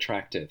less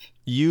attractive.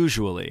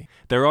 Usually.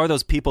 There are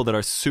those people that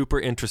are super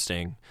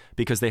interesting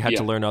because they had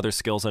to Yeah. learn other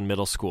skills in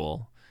middle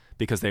school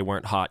because they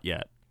weren't hot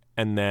yet.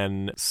 And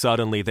then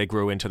suddenly they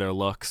grew into their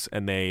looks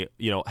and they,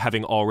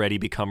 having already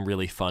become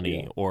really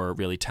funny or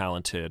really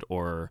talented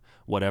or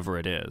whatever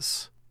it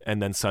is.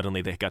 And then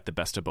suddenly they got the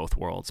best of both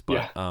worlds.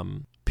 But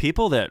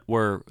people that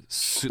were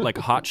like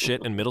hot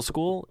shit in middle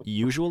school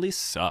usually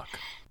suck.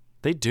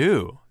 They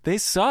do. They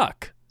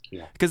suck.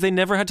 Yeah. Because they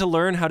never had to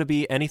learn how to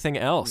be anything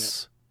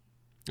else.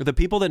 Yeah. The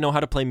people that know how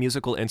to play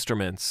musical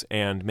instruments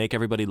and make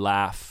everybody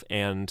laugh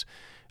and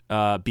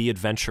be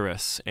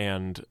adventurous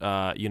and,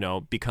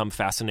 become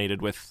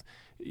fascinated with,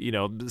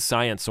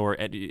 science or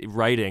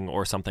writing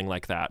or something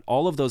like that.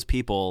 All of those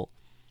people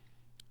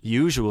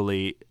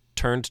usually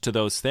turned to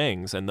those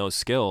things and those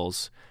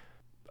skills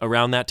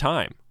around that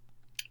time.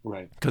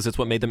 Right. Because it's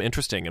what made them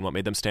interesting and what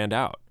made them stand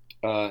out.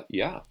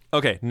 Yeah.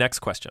 Okay, next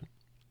question.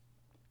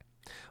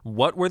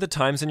 What were the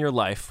times in your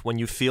life when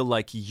you feel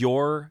like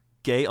your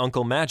gay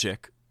uncle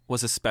magic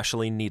was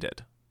especially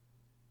needed?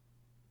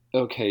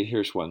 Okay,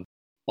 here's one.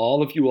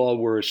 All of you all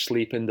were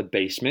asleep in the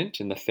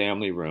basement in the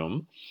family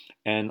room,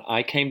 and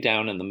I came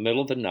down in the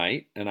middle of the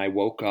night and I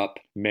woke up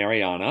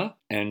Mariana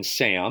and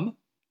Sam,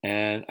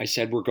 and I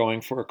said, we're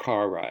going for a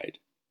car ride.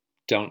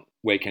 Don't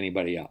wake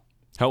anybody up.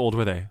 How old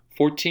were they?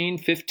 14,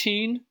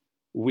 15.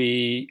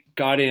 We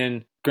got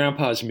in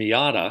Grandpa's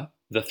Miata,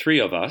 the three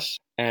of us,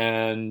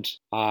 and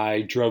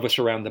I drove us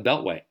around the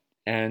Beltway.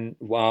 And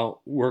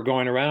while we're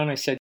going around, I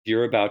said,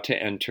 you're about to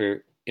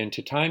enter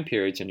into time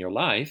periods in your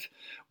life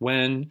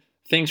when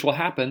things will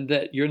happen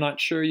that you're not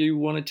sure you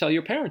want to tell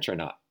your parents or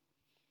not.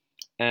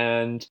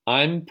 And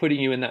I'm putting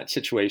you in that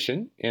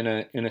situation in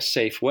a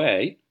safe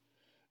way,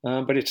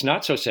 but it's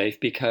not so safe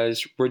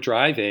because we're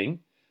driving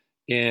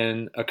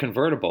in a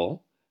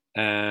convertible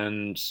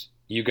and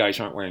you guys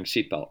aren't wearing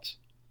seatbelts.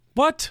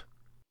 What?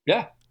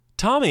 Yeah.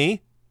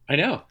 Tommy? I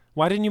know.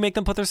 Why didn't you make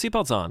them put their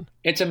seatbelts on?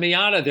 It's a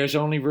Miata. There's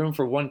only room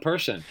for one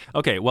person.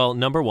 Okay, well,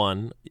 number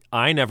one,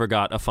 I never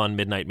got a fun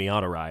midnight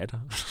Miata ride.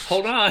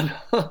 Hold on.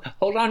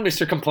 Hold on,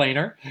 Mr.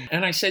 Complainer.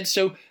 And I said,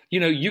 so,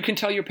 you can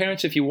tell your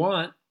parents if you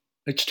want.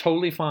 It's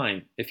totally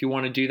fine if you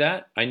want to do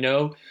that. I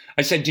know.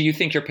 I said, do you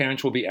think your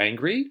parents will be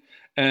angry?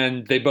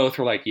 And they both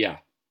were like, yeah,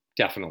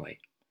 definitely.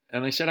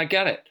 And I said, I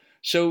get it.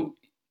 So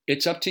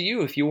it's up to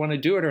you if you want to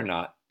do it or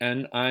not.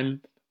 And I'm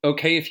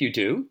okay if you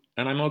do,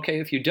 and I'm okay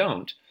if you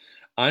don't.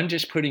 I'm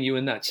just putting you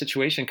in that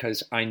situation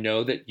because I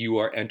know that you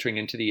are entering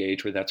into the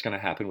age where that's going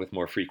to happen with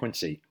more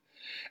frequency.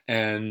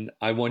 And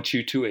I want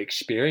you to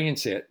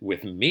experience it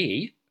with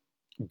me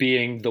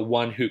being the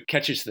one who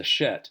catches the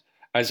shit,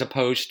 as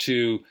opposed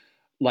to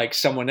like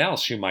someone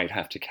else who might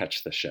have to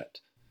catch the shit.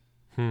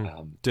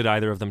 Did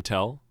either of them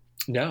tell?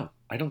 No,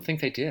 I don't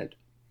think they did.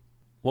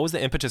 What was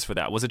the impetus for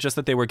that? Was it just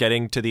that they were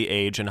getting to the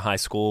age in high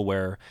school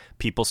where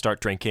people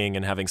start drinking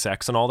and having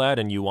sex and all that,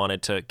 and you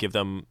wanted to give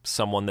them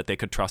someone that they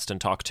could trust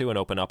and talk to and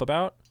open up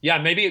about? Yeah,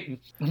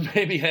 maybe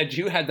had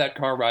you had that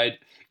car ride,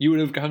 you would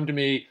have come to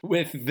me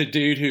with the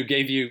dude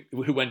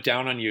who went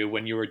down on you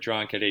when you were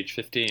drunk at age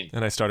 15.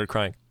 And I started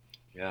crying.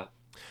 Yeah.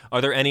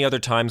 Are there any other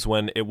times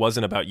when it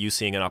wasn't about you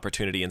seeing an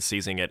opportunity and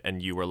seizing it,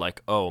 and you were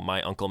like, oh,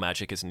 my uncle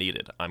magic is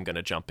needed. I'm going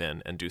to jump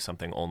in and do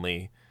something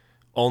only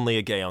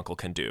a gay uncle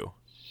can do?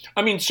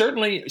 I mean,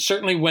 certainly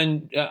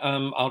when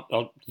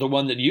the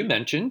one that you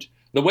mentioned,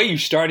 the way you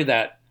started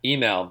that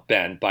email,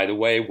 Ben, by the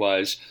way,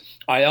 was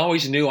I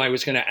always knew I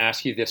was going to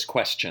ask you this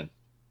question.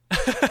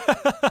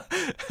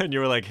 And you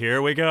were like,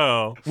 here we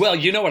go. Well,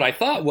 you know what I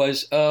thought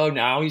was, oh,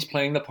 now he's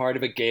playing the part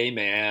of a gay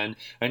man,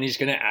 and he's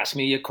going to ask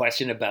me a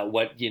question about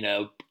what,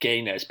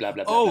 gayness, blah,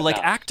 blah, blah. Oh, blah, like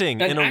blah. acting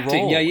in a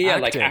acting. role. Yeah,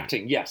 acting. like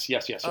acting. Yes.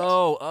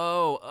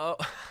 Oh.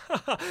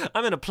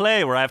 I'm in a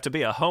play where I have to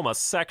be a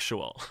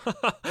homosexual.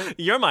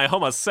 You're my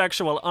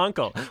homosexual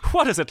uncle.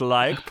 What is it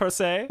like, per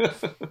se?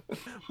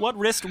 What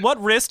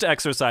wrist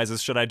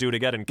exercises should I do to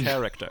get in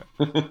character?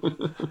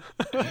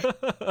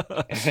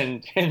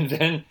 and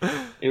then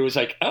it was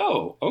like,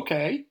 oh,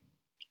 okay.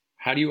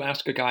 How do you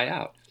ask a guy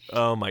out?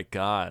 Oh, my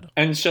God.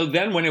 And so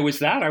then when it was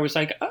that, I was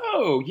like,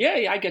 oh,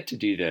 yay, I get to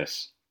do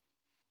this.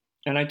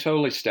 And I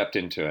totally stepped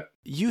into it.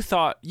 You've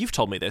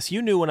told me this.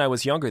 You knew when I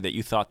was younger that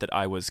you thought that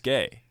I was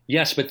gay.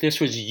 Yes, but this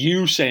was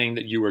you saying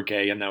that you were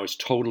gay, and that was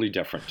totally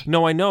different.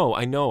 No, I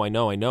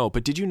know.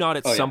 But did you not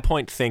at some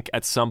point think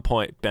at some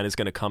point Ben is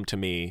going to come to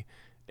me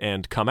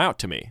and come out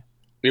to me?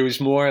 It was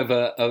more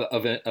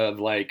of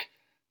like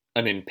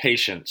an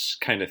impatience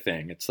kind of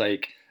thing. It's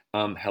like,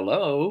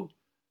 hello,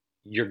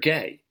 you're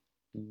gay.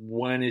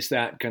 When is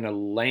that going to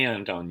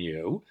land on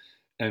you?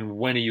 And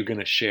when are you going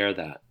to share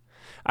that?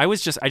 I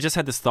just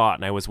had this thought,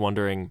 and I was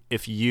wondering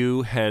if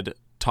you had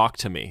talked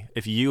to me,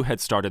 if you had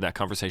started that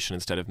conversation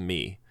instead of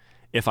me,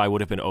 if I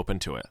would have been open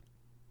to it.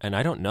 And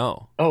I don't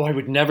know. Oh, I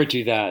would never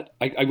do that.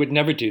 I would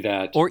never do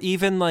that. Or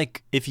even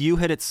like if you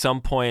had at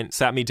some point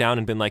sat me down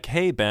and been like,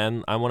 hey,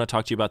 Ben, I want to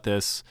talk to you about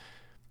this.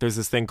 There's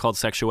this thing called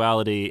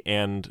sexuality,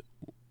 and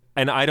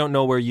I don't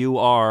know where you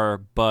are,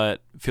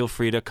 but feel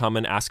free to come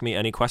and ask me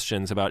any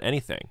questions about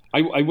anything.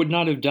 I would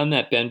not have done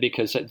that, Ben,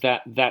 because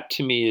that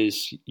to me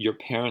is your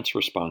parents'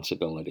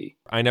 responsibility.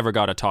 I never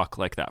got a talk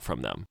like that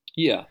from them.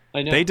 Yeah,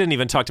 I know. They didn't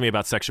even talk to me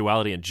about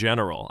sexuality in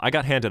general. I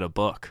got handed a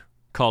book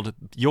called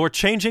Your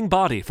Changing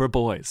Body for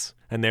Boys.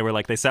 And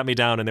they sat me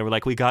down and they were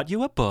like, we got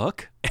you a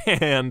book,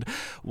 and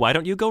why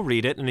don't you go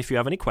read it? And if you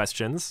have any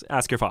questions,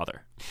 ask your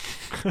father.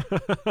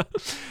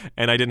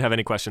 And I didn't have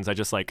any questions. I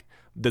just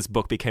this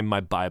book became my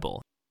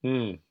Bible.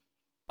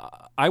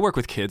 I work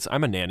with kids.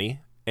 I'm a nanny,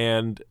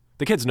 and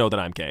the kids know that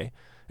I'm gay,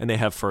 and they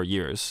have for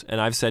years.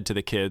 And I've said to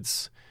the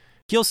kids,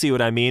 you'll see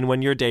what I mean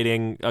when you're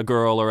dating a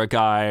girl or a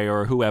guy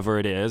or whoever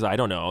it is. I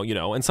don't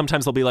know, and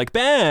sometimes they'll be like,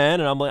 Ben,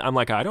 and I'm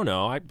like, I don't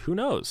know. Who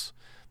knows?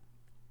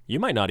 You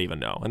might not even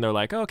know. And they're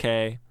like,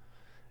 okay,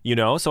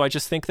 so I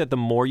just think that the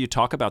more you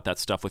talk about that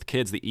stuff with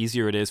kids, the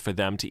easier it is for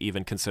them to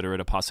even consider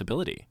it a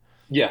possibility.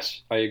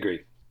 Yes, I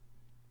agree.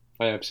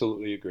 I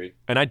absolutely agree.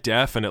 And I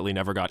definitely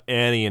never got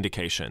any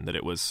indication that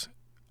it was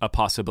a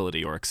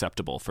possibility or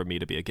acceptable for me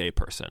to be a gay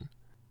person.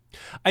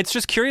 It's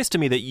just curious to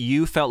me that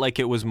you felt like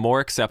it was more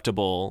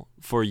acceptable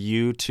for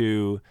you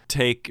to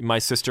take my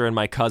sister and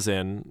my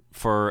cousin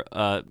for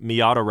a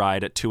Miata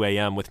ride at 2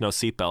 a.m. with no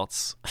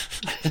seatbelts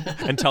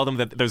and tell them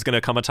that there's going to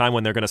come a time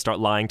when they're going to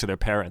start lying to their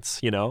parents,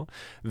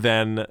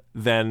 than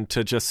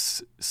to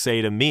just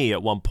say to me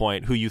at one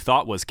point, who you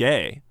thought was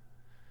gay,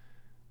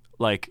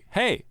 like,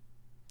 hey,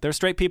 there's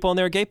straight people and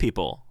there are gay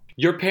people.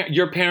 Your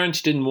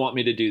parents didn't want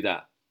me to do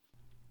that.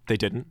 They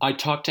didn't? I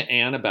talked to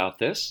Anne about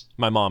this.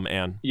 My mom,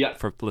 Anne, yeah,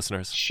 for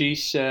listeners. She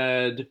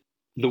said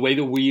the way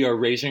that we are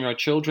raising our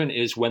children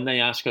is when they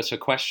ask us a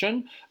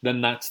question,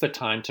 then that's the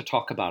time to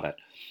talk about it.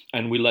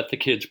 And we let the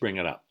kids bring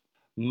it up.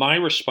 My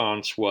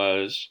response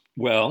was,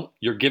 well,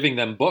 you're giving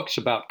them books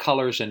about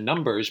colors and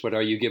numbers, but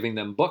are you giving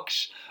them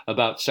books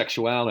about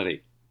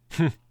sexuality?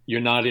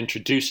 You're not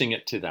introducing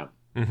it to them.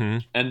 Mm-hmm.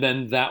 And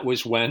then that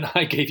was when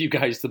I gave you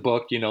guys the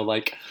book,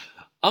 like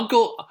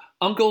Uncle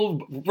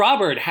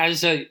Robert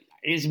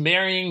is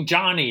marrying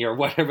Johnny or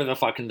whatever the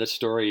fucking the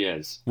story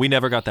is. We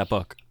never got that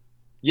book.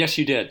 Yes,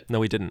 you did.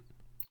 No, we didn't.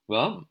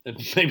 Well,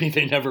 maybe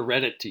they never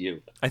read it to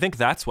you. I think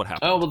that's what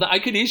happened. Oh, well, I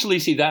could easily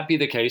see that be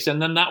the case.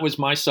 And then that was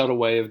my subtle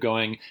way of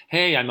going,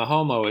 hey, I'm a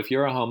homo. If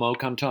you're a homo,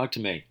 come talk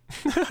to me.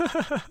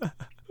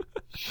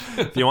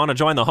 If you want to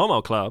join the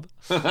homo club,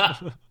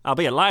 I'll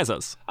be at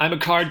Liza's. I'm a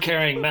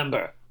card-carrying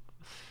member.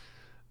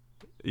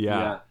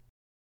 Yeah.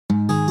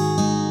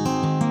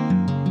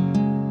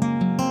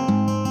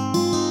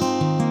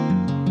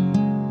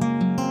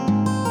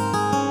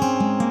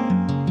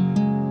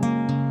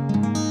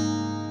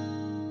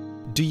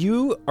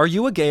 Are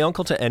you a gay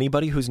uncle to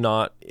anybody who's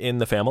not in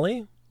the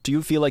family? Do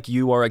you feel like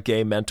you are a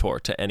gay mentor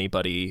to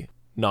anybody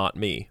not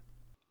me?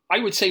 I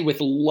would say with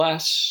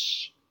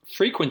less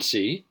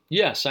frequency,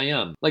 yes, I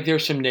am. Like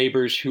there's some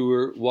neighbors who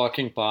are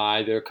walking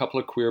by. There are a couple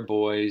of queer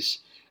boys,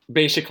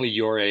 basically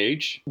your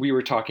age. We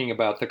were talking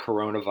about the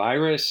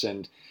coronavirus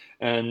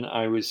and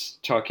I was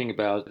talking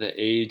about the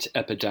AIDS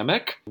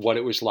epidemic, what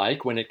it was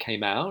like when it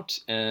came out,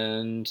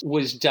 and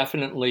was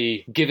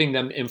definitely giving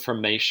them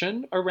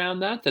information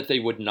around that they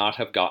would not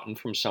have gotten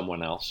from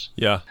someone else.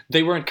 Yeah.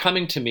 They weren't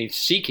coming to me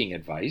seeking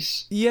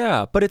advice.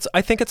 Yeah, but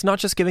I think it's not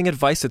just giving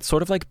advice. It's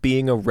sort of like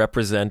being a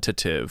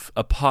representative,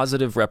 a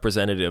positive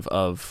representative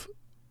of,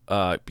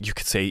 you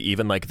could say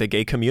even like the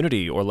gay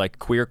community or like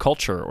queer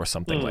culture or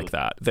something like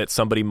that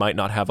somebody might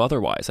not have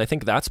otherwise. I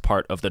think that's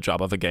part of the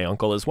job of a gay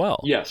uncle as well.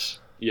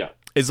 Yes. Yeah.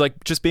 Is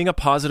like just being a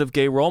positive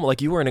gay role model.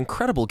 Like you were an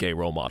incredible gay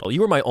role model.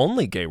 You were my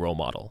only gay role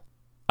model.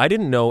 I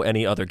didn't know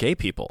any other gay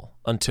people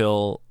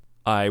until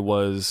I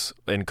was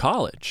in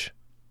college.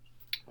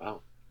 Wow.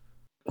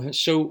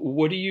 So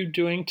what are you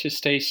doing to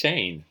stay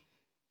sane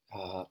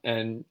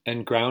and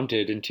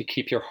grounded and to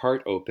keep your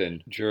heart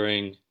open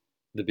during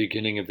the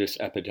beginning of this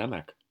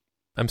epidemic?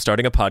 I'm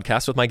starting a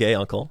podcast with my gay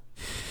uncle,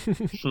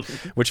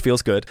 which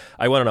feels good.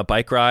 I went on a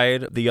bike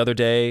ride the other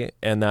day,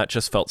 and that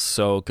just felt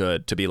so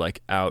good to be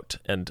like out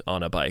and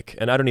on a bike.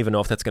 And I don't even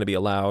know if that's going to be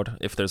allowed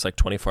if there's like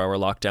 24-hour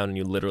lockdown and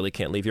you literally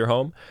can't leave your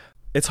home.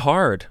 It's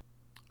hard.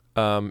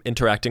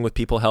 Interacting with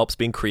people helps,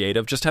 being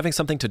creative. Just having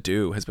something to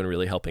do has been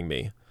really helping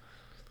me.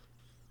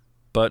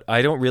 But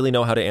I don't really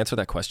know how to answer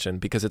that question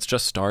because it's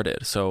just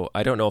started. So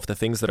I don't know if the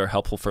things that are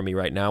helpful for me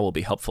right now will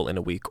be helpful in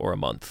a week or a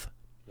month.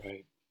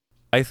 Right.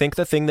 I think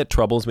the thing that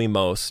troubles me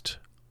most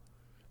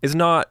is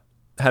not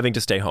having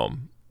to stay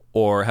home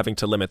or having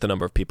to limit the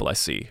number of people I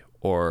see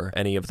or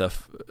any of the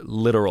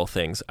literal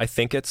things. I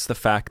think it's the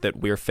fact that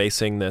we're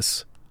facing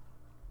this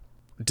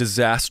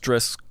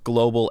disastrous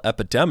global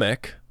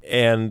epidemic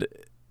and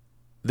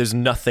there's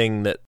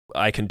nothing that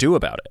I can do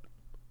about it.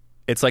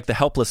 It's like the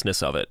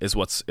helplessness of it is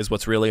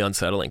what's really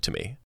unsettling to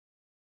me.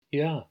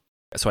 Yeah.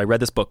 So I read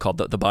this book called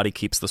The Body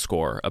Keeps the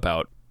Score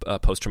about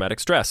post-traumatic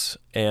stress.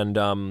 And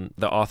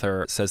the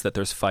author says that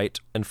there's fight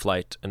and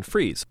flight and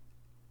freeze.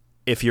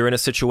 If you're in a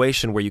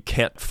situation where you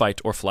can't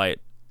fight or flight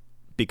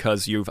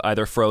because you've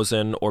either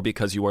frozen or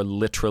because you are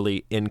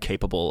literally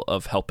incapable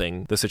of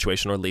helping the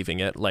situation or leaving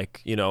it,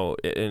 like, you know,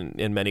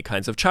 in many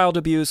kinds of child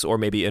abuse or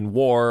maybe in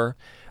war,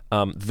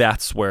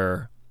 that's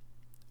where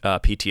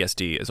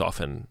PTSD is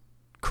often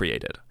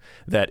created.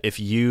 That if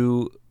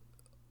you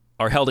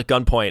are held at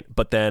gunpoint,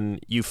 but then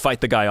you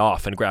fight the guy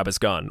off and grab his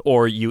gun,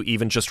 or you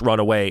even just run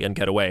away and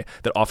get away,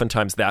 that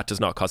oftentimes that does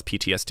not cause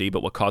PTSD,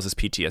 but what causes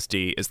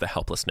PTSD is the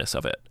helplessness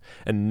of it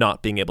and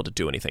not being able to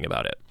do anything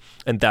about it.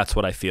 And that's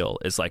what I feel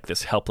is like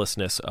this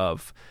helplessness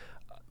of,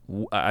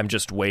 I'm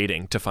just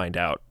waiting to find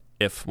out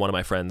if one of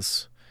my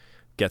friends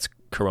gets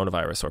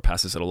coronavirus or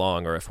passes it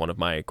along, or if one of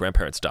my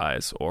grandparents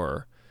dies,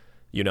 or,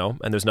 you know,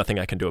 and there's nothing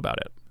I can do about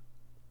it.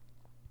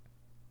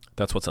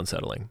 That's what's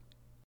unsettling.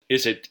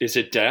 Is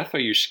it death? Are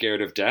you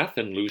scared of death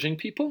and losing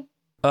people?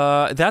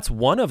 That's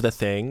one of the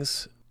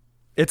things.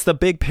 It's the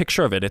big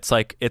picture of it. It's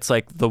like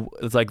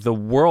the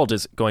world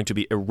is going to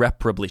be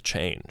irreparably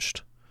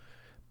changed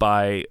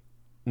by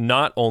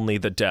not only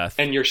the death.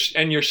 And you're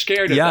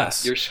scared of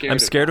yes. that. You're scared. I'm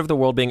scared of the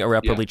world being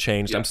irreparably Yeah.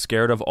 changed. Yeah. I'm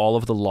scared of all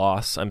of the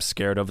loss. I'm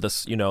scared of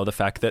this, you know, the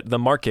fact that the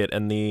market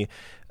and the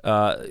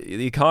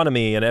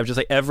economy and just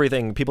like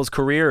everything, people's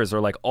careers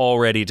are like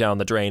already down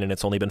the drain, and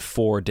it's only been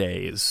 4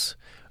 days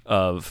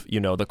of, you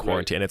know, the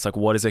quarantine. Right. It's like,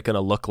 what is it going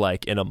to look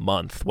like in a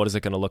month? What is it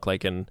going to look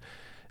like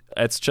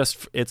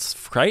it's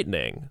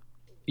frightening.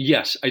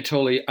 Yes, I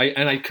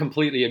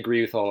completely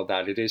agree with all of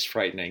that. It is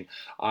frightening.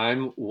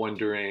 I'm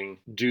wondering,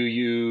 do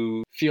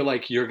you feel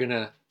like you're going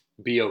to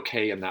be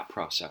okay in that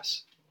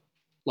process?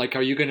 Like,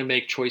 are you going to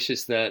make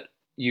choices that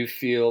you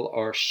feel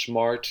are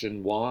smart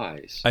and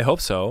wise? I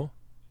hope so.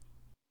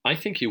 I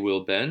think you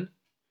will, Ben.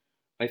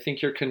 I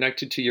think you're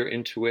connected to your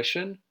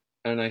intuition,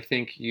 and I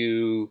think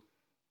you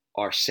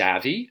are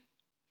savvy,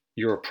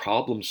 you're a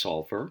problem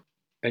solver,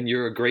 and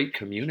you're a great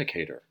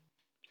communicator.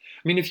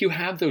 I mean, if you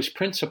have those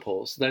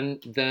principles,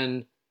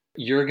 then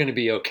you're going to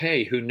be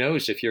okay. Who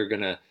knows if you're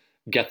going to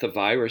get the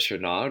virus or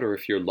not, or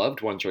if your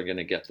loved ones are going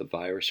to get the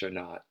virus or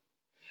not.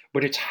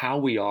 But it's how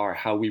we are,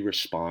 how we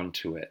respond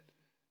to it,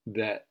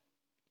 that,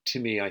 to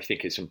me, I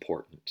think is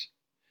important.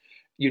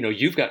 You know,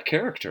 you've got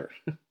character.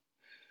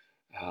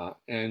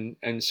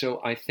 And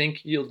so I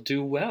think you'll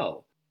do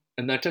well.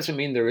 And that doesn't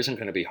mean there isn't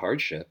going to be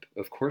hardship.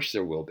 Of course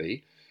there will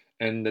be.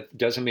 And that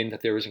doesn't mean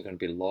that there isn't going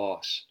to be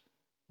loss.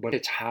 But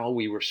it's how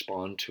we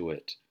respond to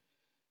it.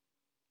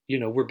 You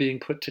know, we're being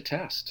put to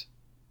test.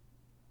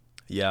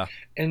 Yeah.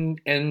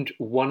 And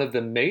one of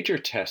the major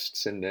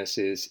tests in this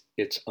is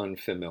it's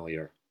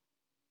unfamiliar.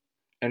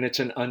 And it's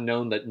an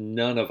unknown that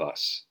none of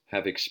us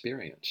have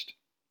experienced.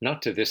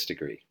 Not to this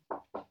degree.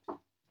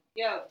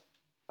 Yo.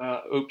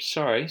 Oops,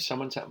 sorry.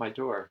 Someone's at my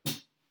door.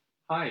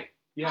 Hi.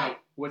 Yeah, Hi.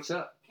 What's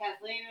up?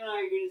 Kathleen and I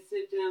are going to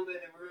sit down by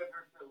the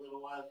river for a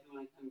little while if you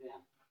want to come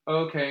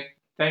down. Okay.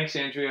 Thanks,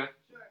 Andrea.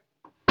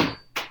 Sure.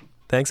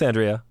 Thanks,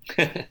 Andrea.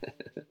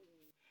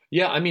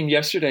 Yeah, I mean,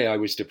 yesterday I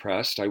was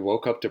depressed. I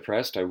woke up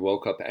depressed. I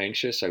woke up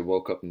anxious. I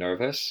woke up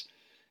nervous.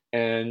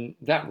 And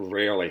that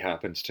rarely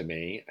happens to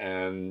me.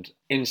 And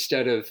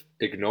instead of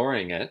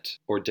ignoring it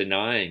or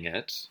denying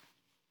it,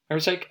 I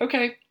was like,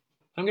 okay,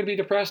 I'm going to be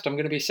depressed. I'm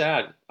going to be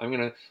sad. I'm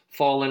going to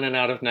fall in and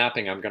out of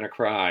napping. I'm going to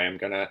cry. I'm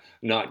going to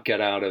not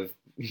get out of,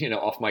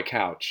 off my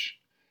couch.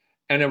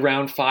 And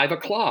around 5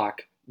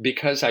 o'clock,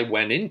 because I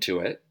went into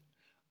it,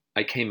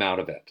 I came out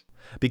of it.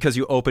 Because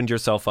you opened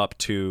yourself up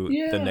to the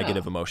Yeah.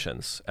 negative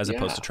emotions as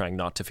opposed to Yeah. trying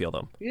not to feel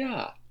them.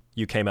 Yeah.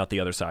 You came out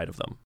the other side of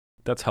them.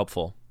 That's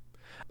helpful.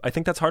 I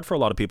think that's hard for a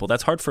lot of people.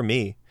 That's hard for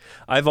me.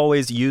 I've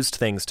always used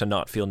things to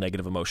not feel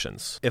negative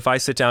emotions. If I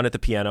sit down at the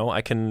piano,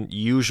 I can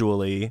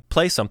usually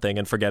play something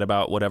and forget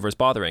about whatever's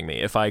bothering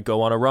me. If I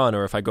go on a run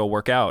or if I go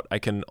work out, I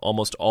can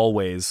almost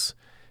always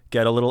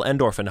get a little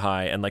endorphin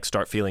high and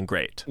start feeling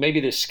great. Maybe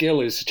the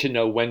skill is to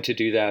know when to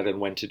do that and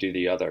when to do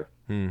the other.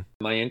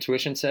 My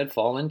intuition said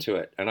fall into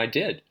it, and I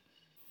did.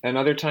 And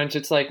other times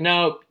it's like,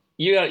 no,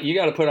 you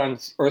got to put on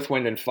Earth,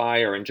 Wind, and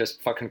Fire and just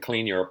fucking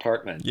clean your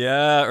apartment.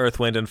 Yeah, Earth,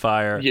 Wind, and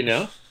Fire.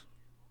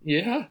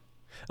 Yeah.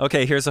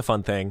 Okay, here's a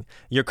fun thing.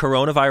 Your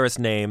coronavirus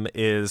name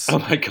is Oh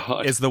my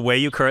God. is the way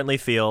you currently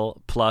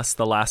feel plus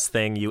the last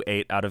thing you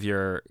ate out of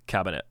your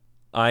cabinet.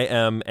 I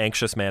am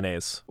anxious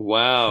mayonnaise.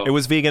 Wow. It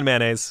was vegan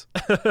mayonnaise.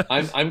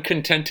 I'm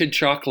contented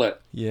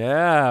chocolate.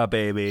 Yeah,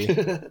 baby.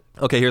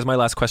 Okay, here's my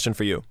last question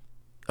for you.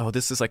 Oh,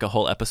 this is like a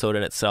whole episode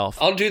in itself.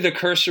 I'll do the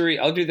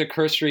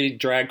cursory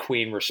drag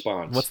queen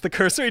response. What's the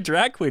cursory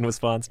drag queen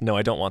response? No,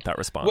 I don't want that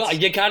response. Well,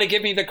 you got to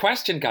give me the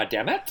question,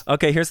 goddammit.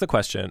 Okay, here's the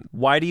question.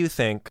 Why do you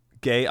think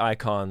gay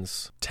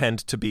icons tend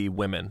to be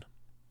women?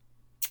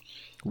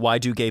 Why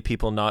do gay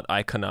people not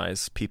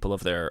iconize people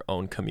of their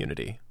own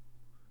community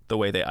the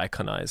way they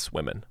iconize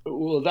women?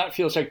 Well, that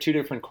feels like two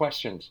different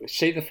questions.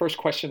 Say the first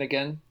question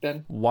again,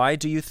 Ben. Why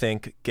do you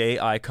think gay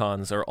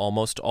icons are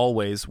almost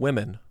always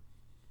women?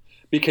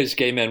 Because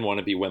gay men want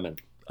to be women.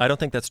 I don't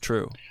think that's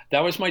true.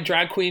 That was my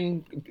drag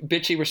queen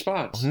bitchy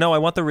response. No, I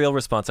want the real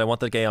response. I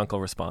want the gay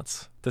uncle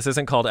response. This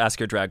isn't called Ask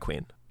Your Drag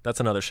Queen. That's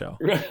another show.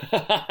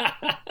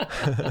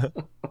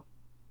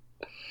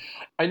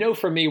 I know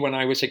for me, when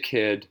I was a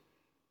kid,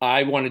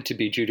 I wanted to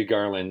be Judy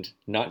Garland,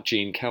 not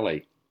Gene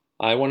Kelly.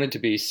 I wanted to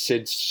be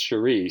Sid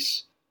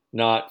Charisse,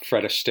 not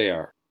Fred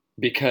Astaire,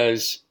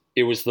 because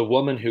it was the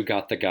woman who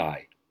got the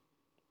guy.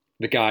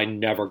 The guy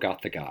never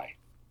got the guy.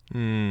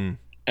 Mm.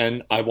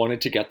 And I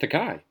wanted to get the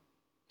guy.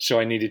 So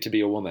I needed to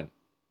be a woman.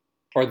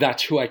 Or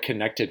that's who I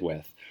connected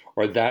with.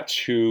 Or that's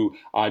who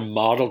I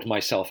modeled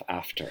myself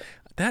after.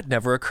 That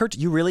never occurred to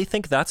you. Really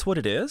think that's what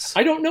it is?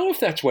 I don't know if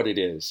that's what it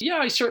is. Yeah,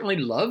 I certainly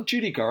love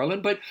Judy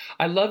Garland, but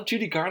I love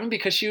Judy Garland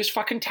because she was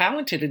fucking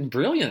talented and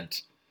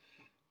brilliant.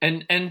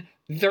 And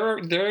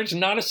there's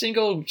not a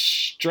single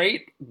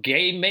straight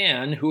gay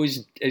man who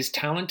is as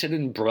talented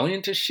and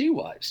brilliant as she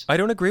was. I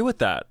don't agree with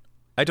that.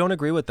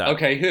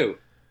 Okay, who?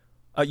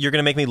 You're going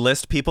to make me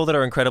list people that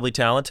are incredibly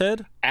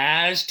talented?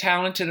 As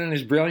talented and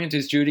as brilliant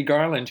as Judy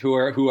Garland, who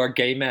are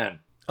gay men.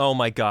 Oh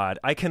my God.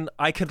 I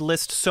could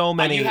list so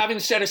many. You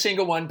haven't said a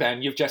single one,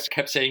 Ben. You've just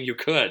kept saying you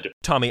could.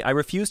 Tommy, I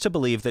refuse to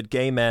believe that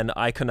gay men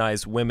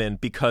iconize women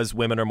because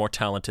women are more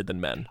talented than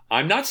men.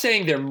 I'm not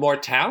saying they're more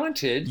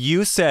talented.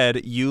 You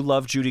said you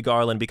love Judy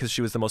Garland because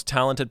she was the most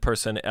talented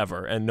person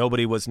ever, and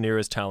nobody was near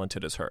as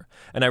talented as her.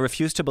 And I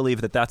refuse to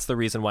believe that that's the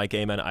reason why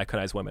gay men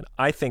iconize women.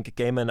 I think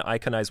gay men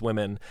iconize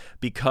women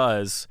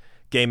because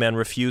gay men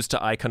refuse to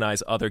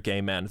iconize other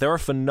gay men. There are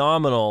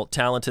phenomenal,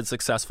 talented,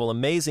 successful,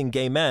 amazing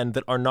gay men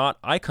that are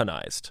not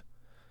iconized.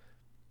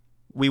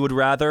 We would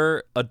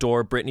rather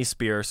adore Britney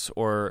Spears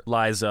or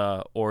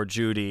Liza or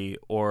Judy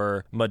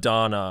or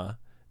Madonna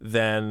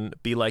than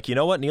be like, you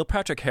know what, Neil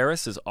Patrick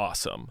Harris is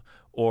awesome.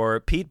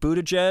 Or Pete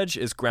Buttigieg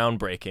is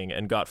groundbreaking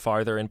and got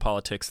farther in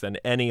politics than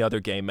any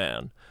other gay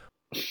man.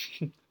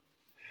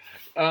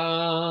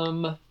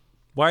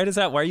 Why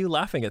are you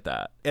laughing at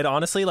that? It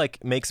honestly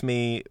makes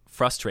me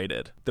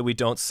frustrated that we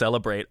don't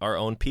celebrate our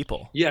own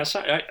people. Yes,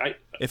 I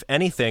if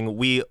anything,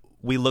 we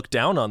look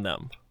down on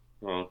them.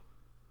 Well,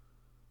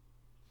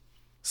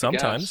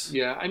 sometimes.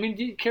 Yeah, I mean,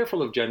 be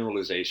careful of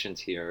generalizations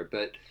here,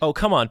 but... Oh,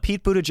 come on.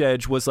 Pete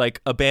Buttigieg was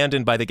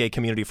abandoned by the gay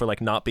community for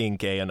not being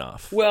gay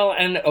enough. Well,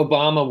 and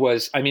Obama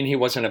was, I mean, he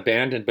wasn't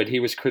abandoned, but he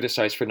was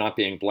criticized for not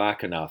being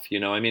black enough.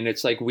 I mean,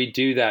 it's like we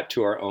do that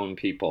to our own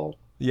people.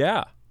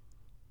 Yeah.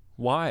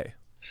 Why?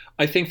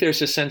 I think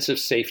there's a sense of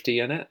safety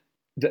in it,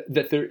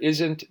 that there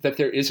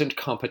isn't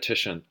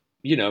competition.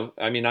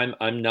 I mean,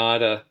 I'm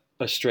not a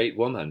straight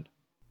woman.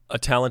 A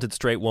talented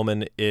straight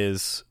woman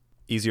is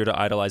easier to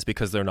idolize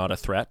because they're not a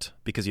threat,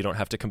 because you don't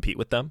have to compete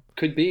with them?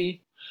 Could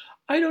be.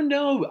 I don't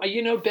know.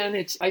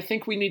 Ben, I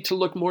think we need to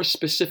look more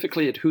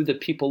specifically at who the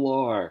people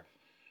are.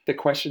 The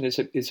question is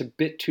a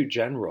bit too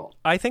general.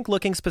 I think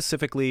looking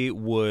specifically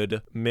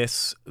would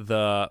miss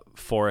the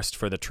forest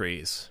for the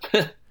trees.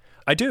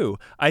 I do.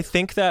 I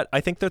think that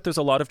there's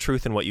a lot of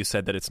truth in what you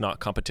said, that it's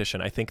not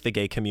competition. I think the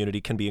gay community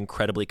can be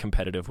incredibly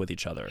competitive with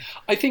each other.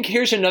 I think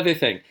here's another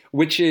thing,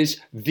 which is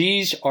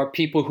these are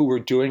people who were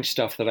doing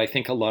stuff that I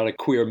think a lot of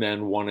queer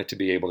men wanted to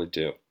be able to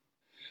do.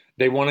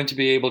 They wanted to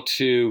be able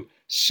to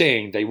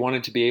sing. They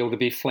wanted to be able to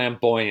be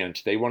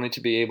flamboyant. They wanted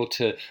to be able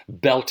to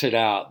belt it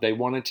out. They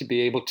wanted to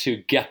be able to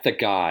get the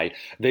guy.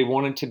 They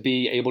wanted to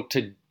be able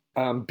to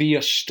be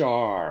a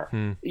star.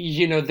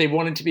 They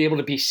wanted to be able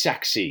to be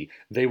sexy.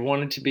 They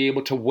wanted to be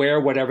able to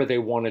wear whatever they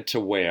wanted to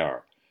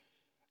wear.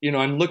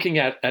 I'm looking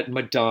at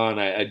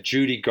Madonna, at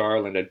Judy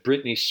Garland, at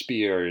Britney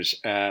Spears,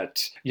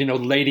 at,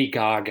 Lady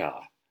Gaga.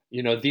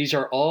 These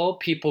are all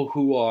people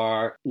who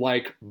are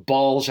like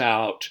balls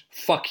out,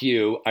 fuck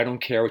you, I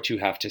don't care what you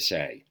have to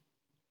say.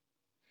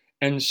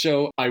 And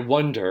so I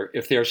wonder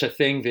if there's a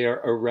thing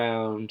there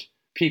around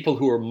people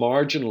who are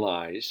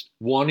marginalized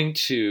wanting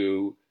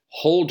to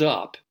hold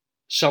up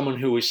someone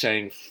who is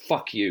saying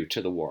fuck you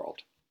to the world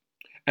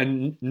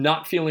and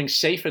not feeling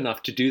safe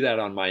enough to do that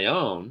on my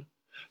own.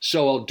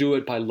 So I'll do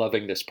it by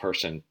loving this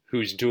person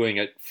who's doing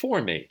it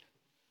for me.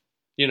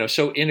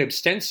 So in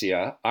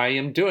absentia, I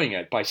am doing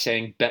it by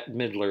saying Bette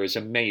Midler is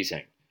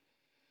amazing.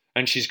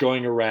 And she's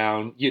going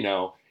around,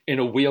 in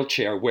a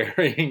wheelchair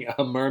wearing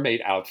a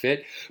mermaid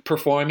outfit,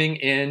 performing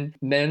in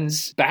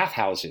men's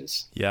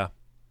bathhouses. Yeah.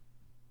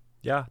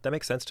 Yeah, that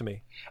makes sense to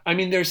me. I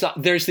mean, there's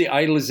the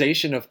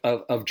idolization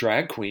of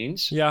drag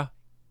queens. Yeah.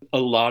 A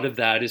lot of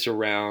that is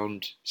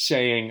around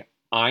saying,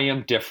 I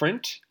am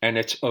different and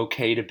it's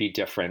okay to be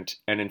different.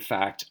 And in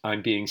fact,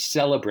 I'm being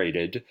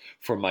celebrated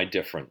for my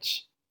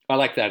difference. I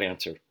like that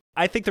answer.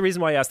 I think the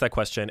reason why I asked that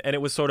question, and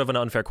it was sort of an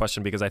unfair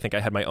question because I think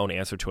I had my own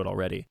answer to it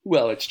already.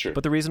 Well, it's true.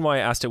 But the reason why I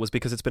asked it was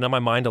because it's been on my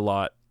mind a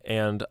lot,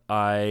 and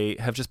I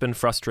have just been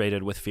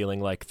frustrated with feeling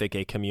like the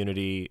gay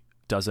community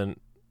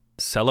doesn't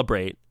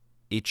celebrate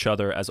each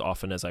other as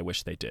often as I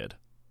wish they did.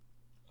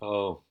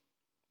 Oh,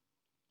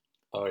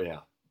 yeah.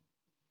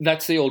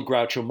 That's the old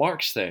Groucho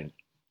Marx thing.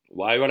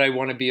 Why would I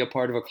want to be a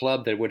part of a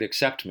club that would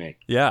accept me?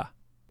 Yeah.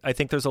 I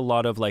think there's a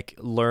lot of like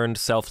learned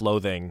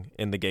self-loathing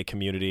in the gay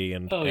community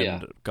and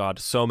God,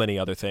 so many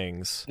other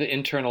things. The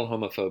internal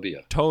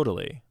homophobia.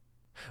 Totally.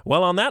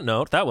 Well, on that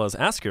note, that was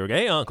Ask Your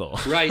Gay Uncle.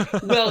 Right.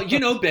 Well,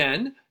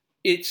 Ben,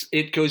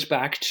 it goes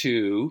back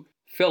to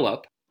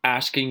Philip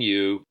asking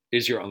you,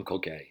 is your uncle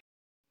gay?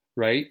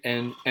 Right?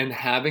 And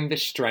having the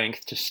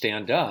strength to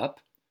stand up,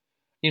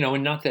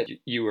 and not that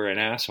you were an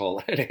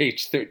asshole at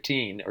age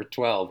 13 or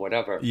 12,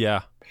 whatever.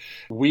 Yeah.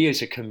 We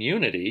as a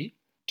community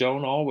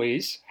don't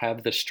always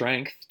have the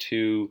strength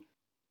to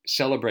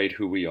celebrate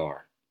who we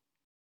are.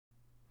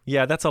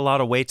 Yeah, that's a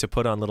lot of weight to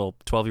put on little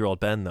 12-year-old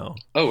Ben, though.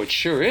 Oh, it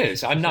sure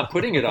is. I'm not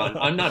putting it on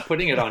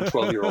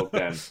 12-year-old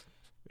Ben.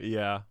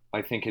 Yeah.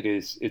 I think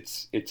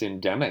it's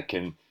endemic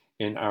in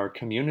our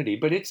community,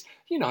 but it's,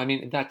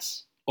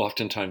 that's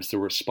oftentimes the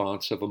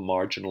response of a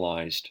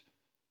marginalized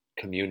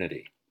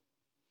community.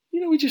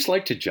 We just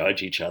like to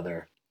judge each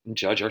other and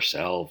judge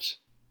ourselves.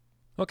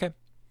 Okay.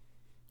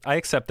 I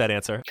accept that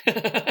answer.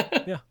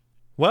 Yeah.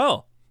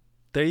 Well,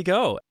 there you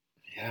go.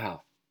 Yeah.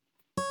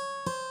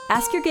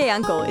 Ask Your Gay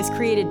Uncle is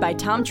created by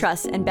Tom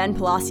Truss and Ben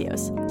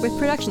Palacios, with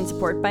production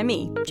support by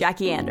me,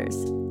 Jackie Anders.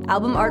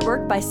 Album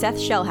artwork by Seth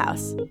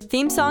Shellhouse.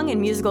 Theme song and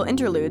musical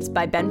interludes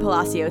by Ben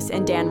Palacios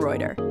and Dan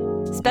Reuter.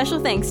 Special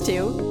thanks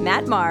to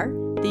Matt Marr,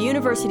 the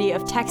University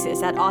of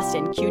Texas at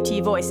Austin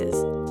QT Voices,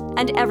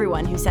 and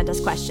everyone who sent us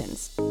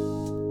questions.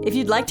 If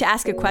you'd like to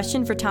ask a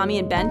question for Tommy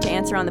and Ben to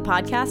answer on the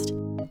podcast,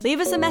 leave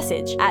us a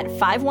message at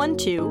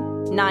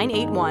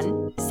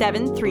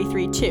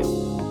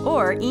 512-981-7332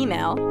 or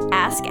email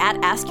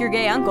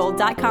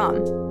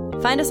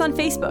ask@askyourgayuncle.com. Find us on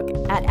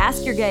Facebook at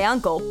Ask Your Gay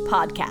Uncle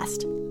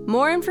Podcast.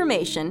 More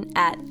information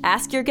at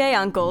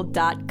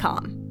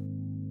askyourgayuncle.com.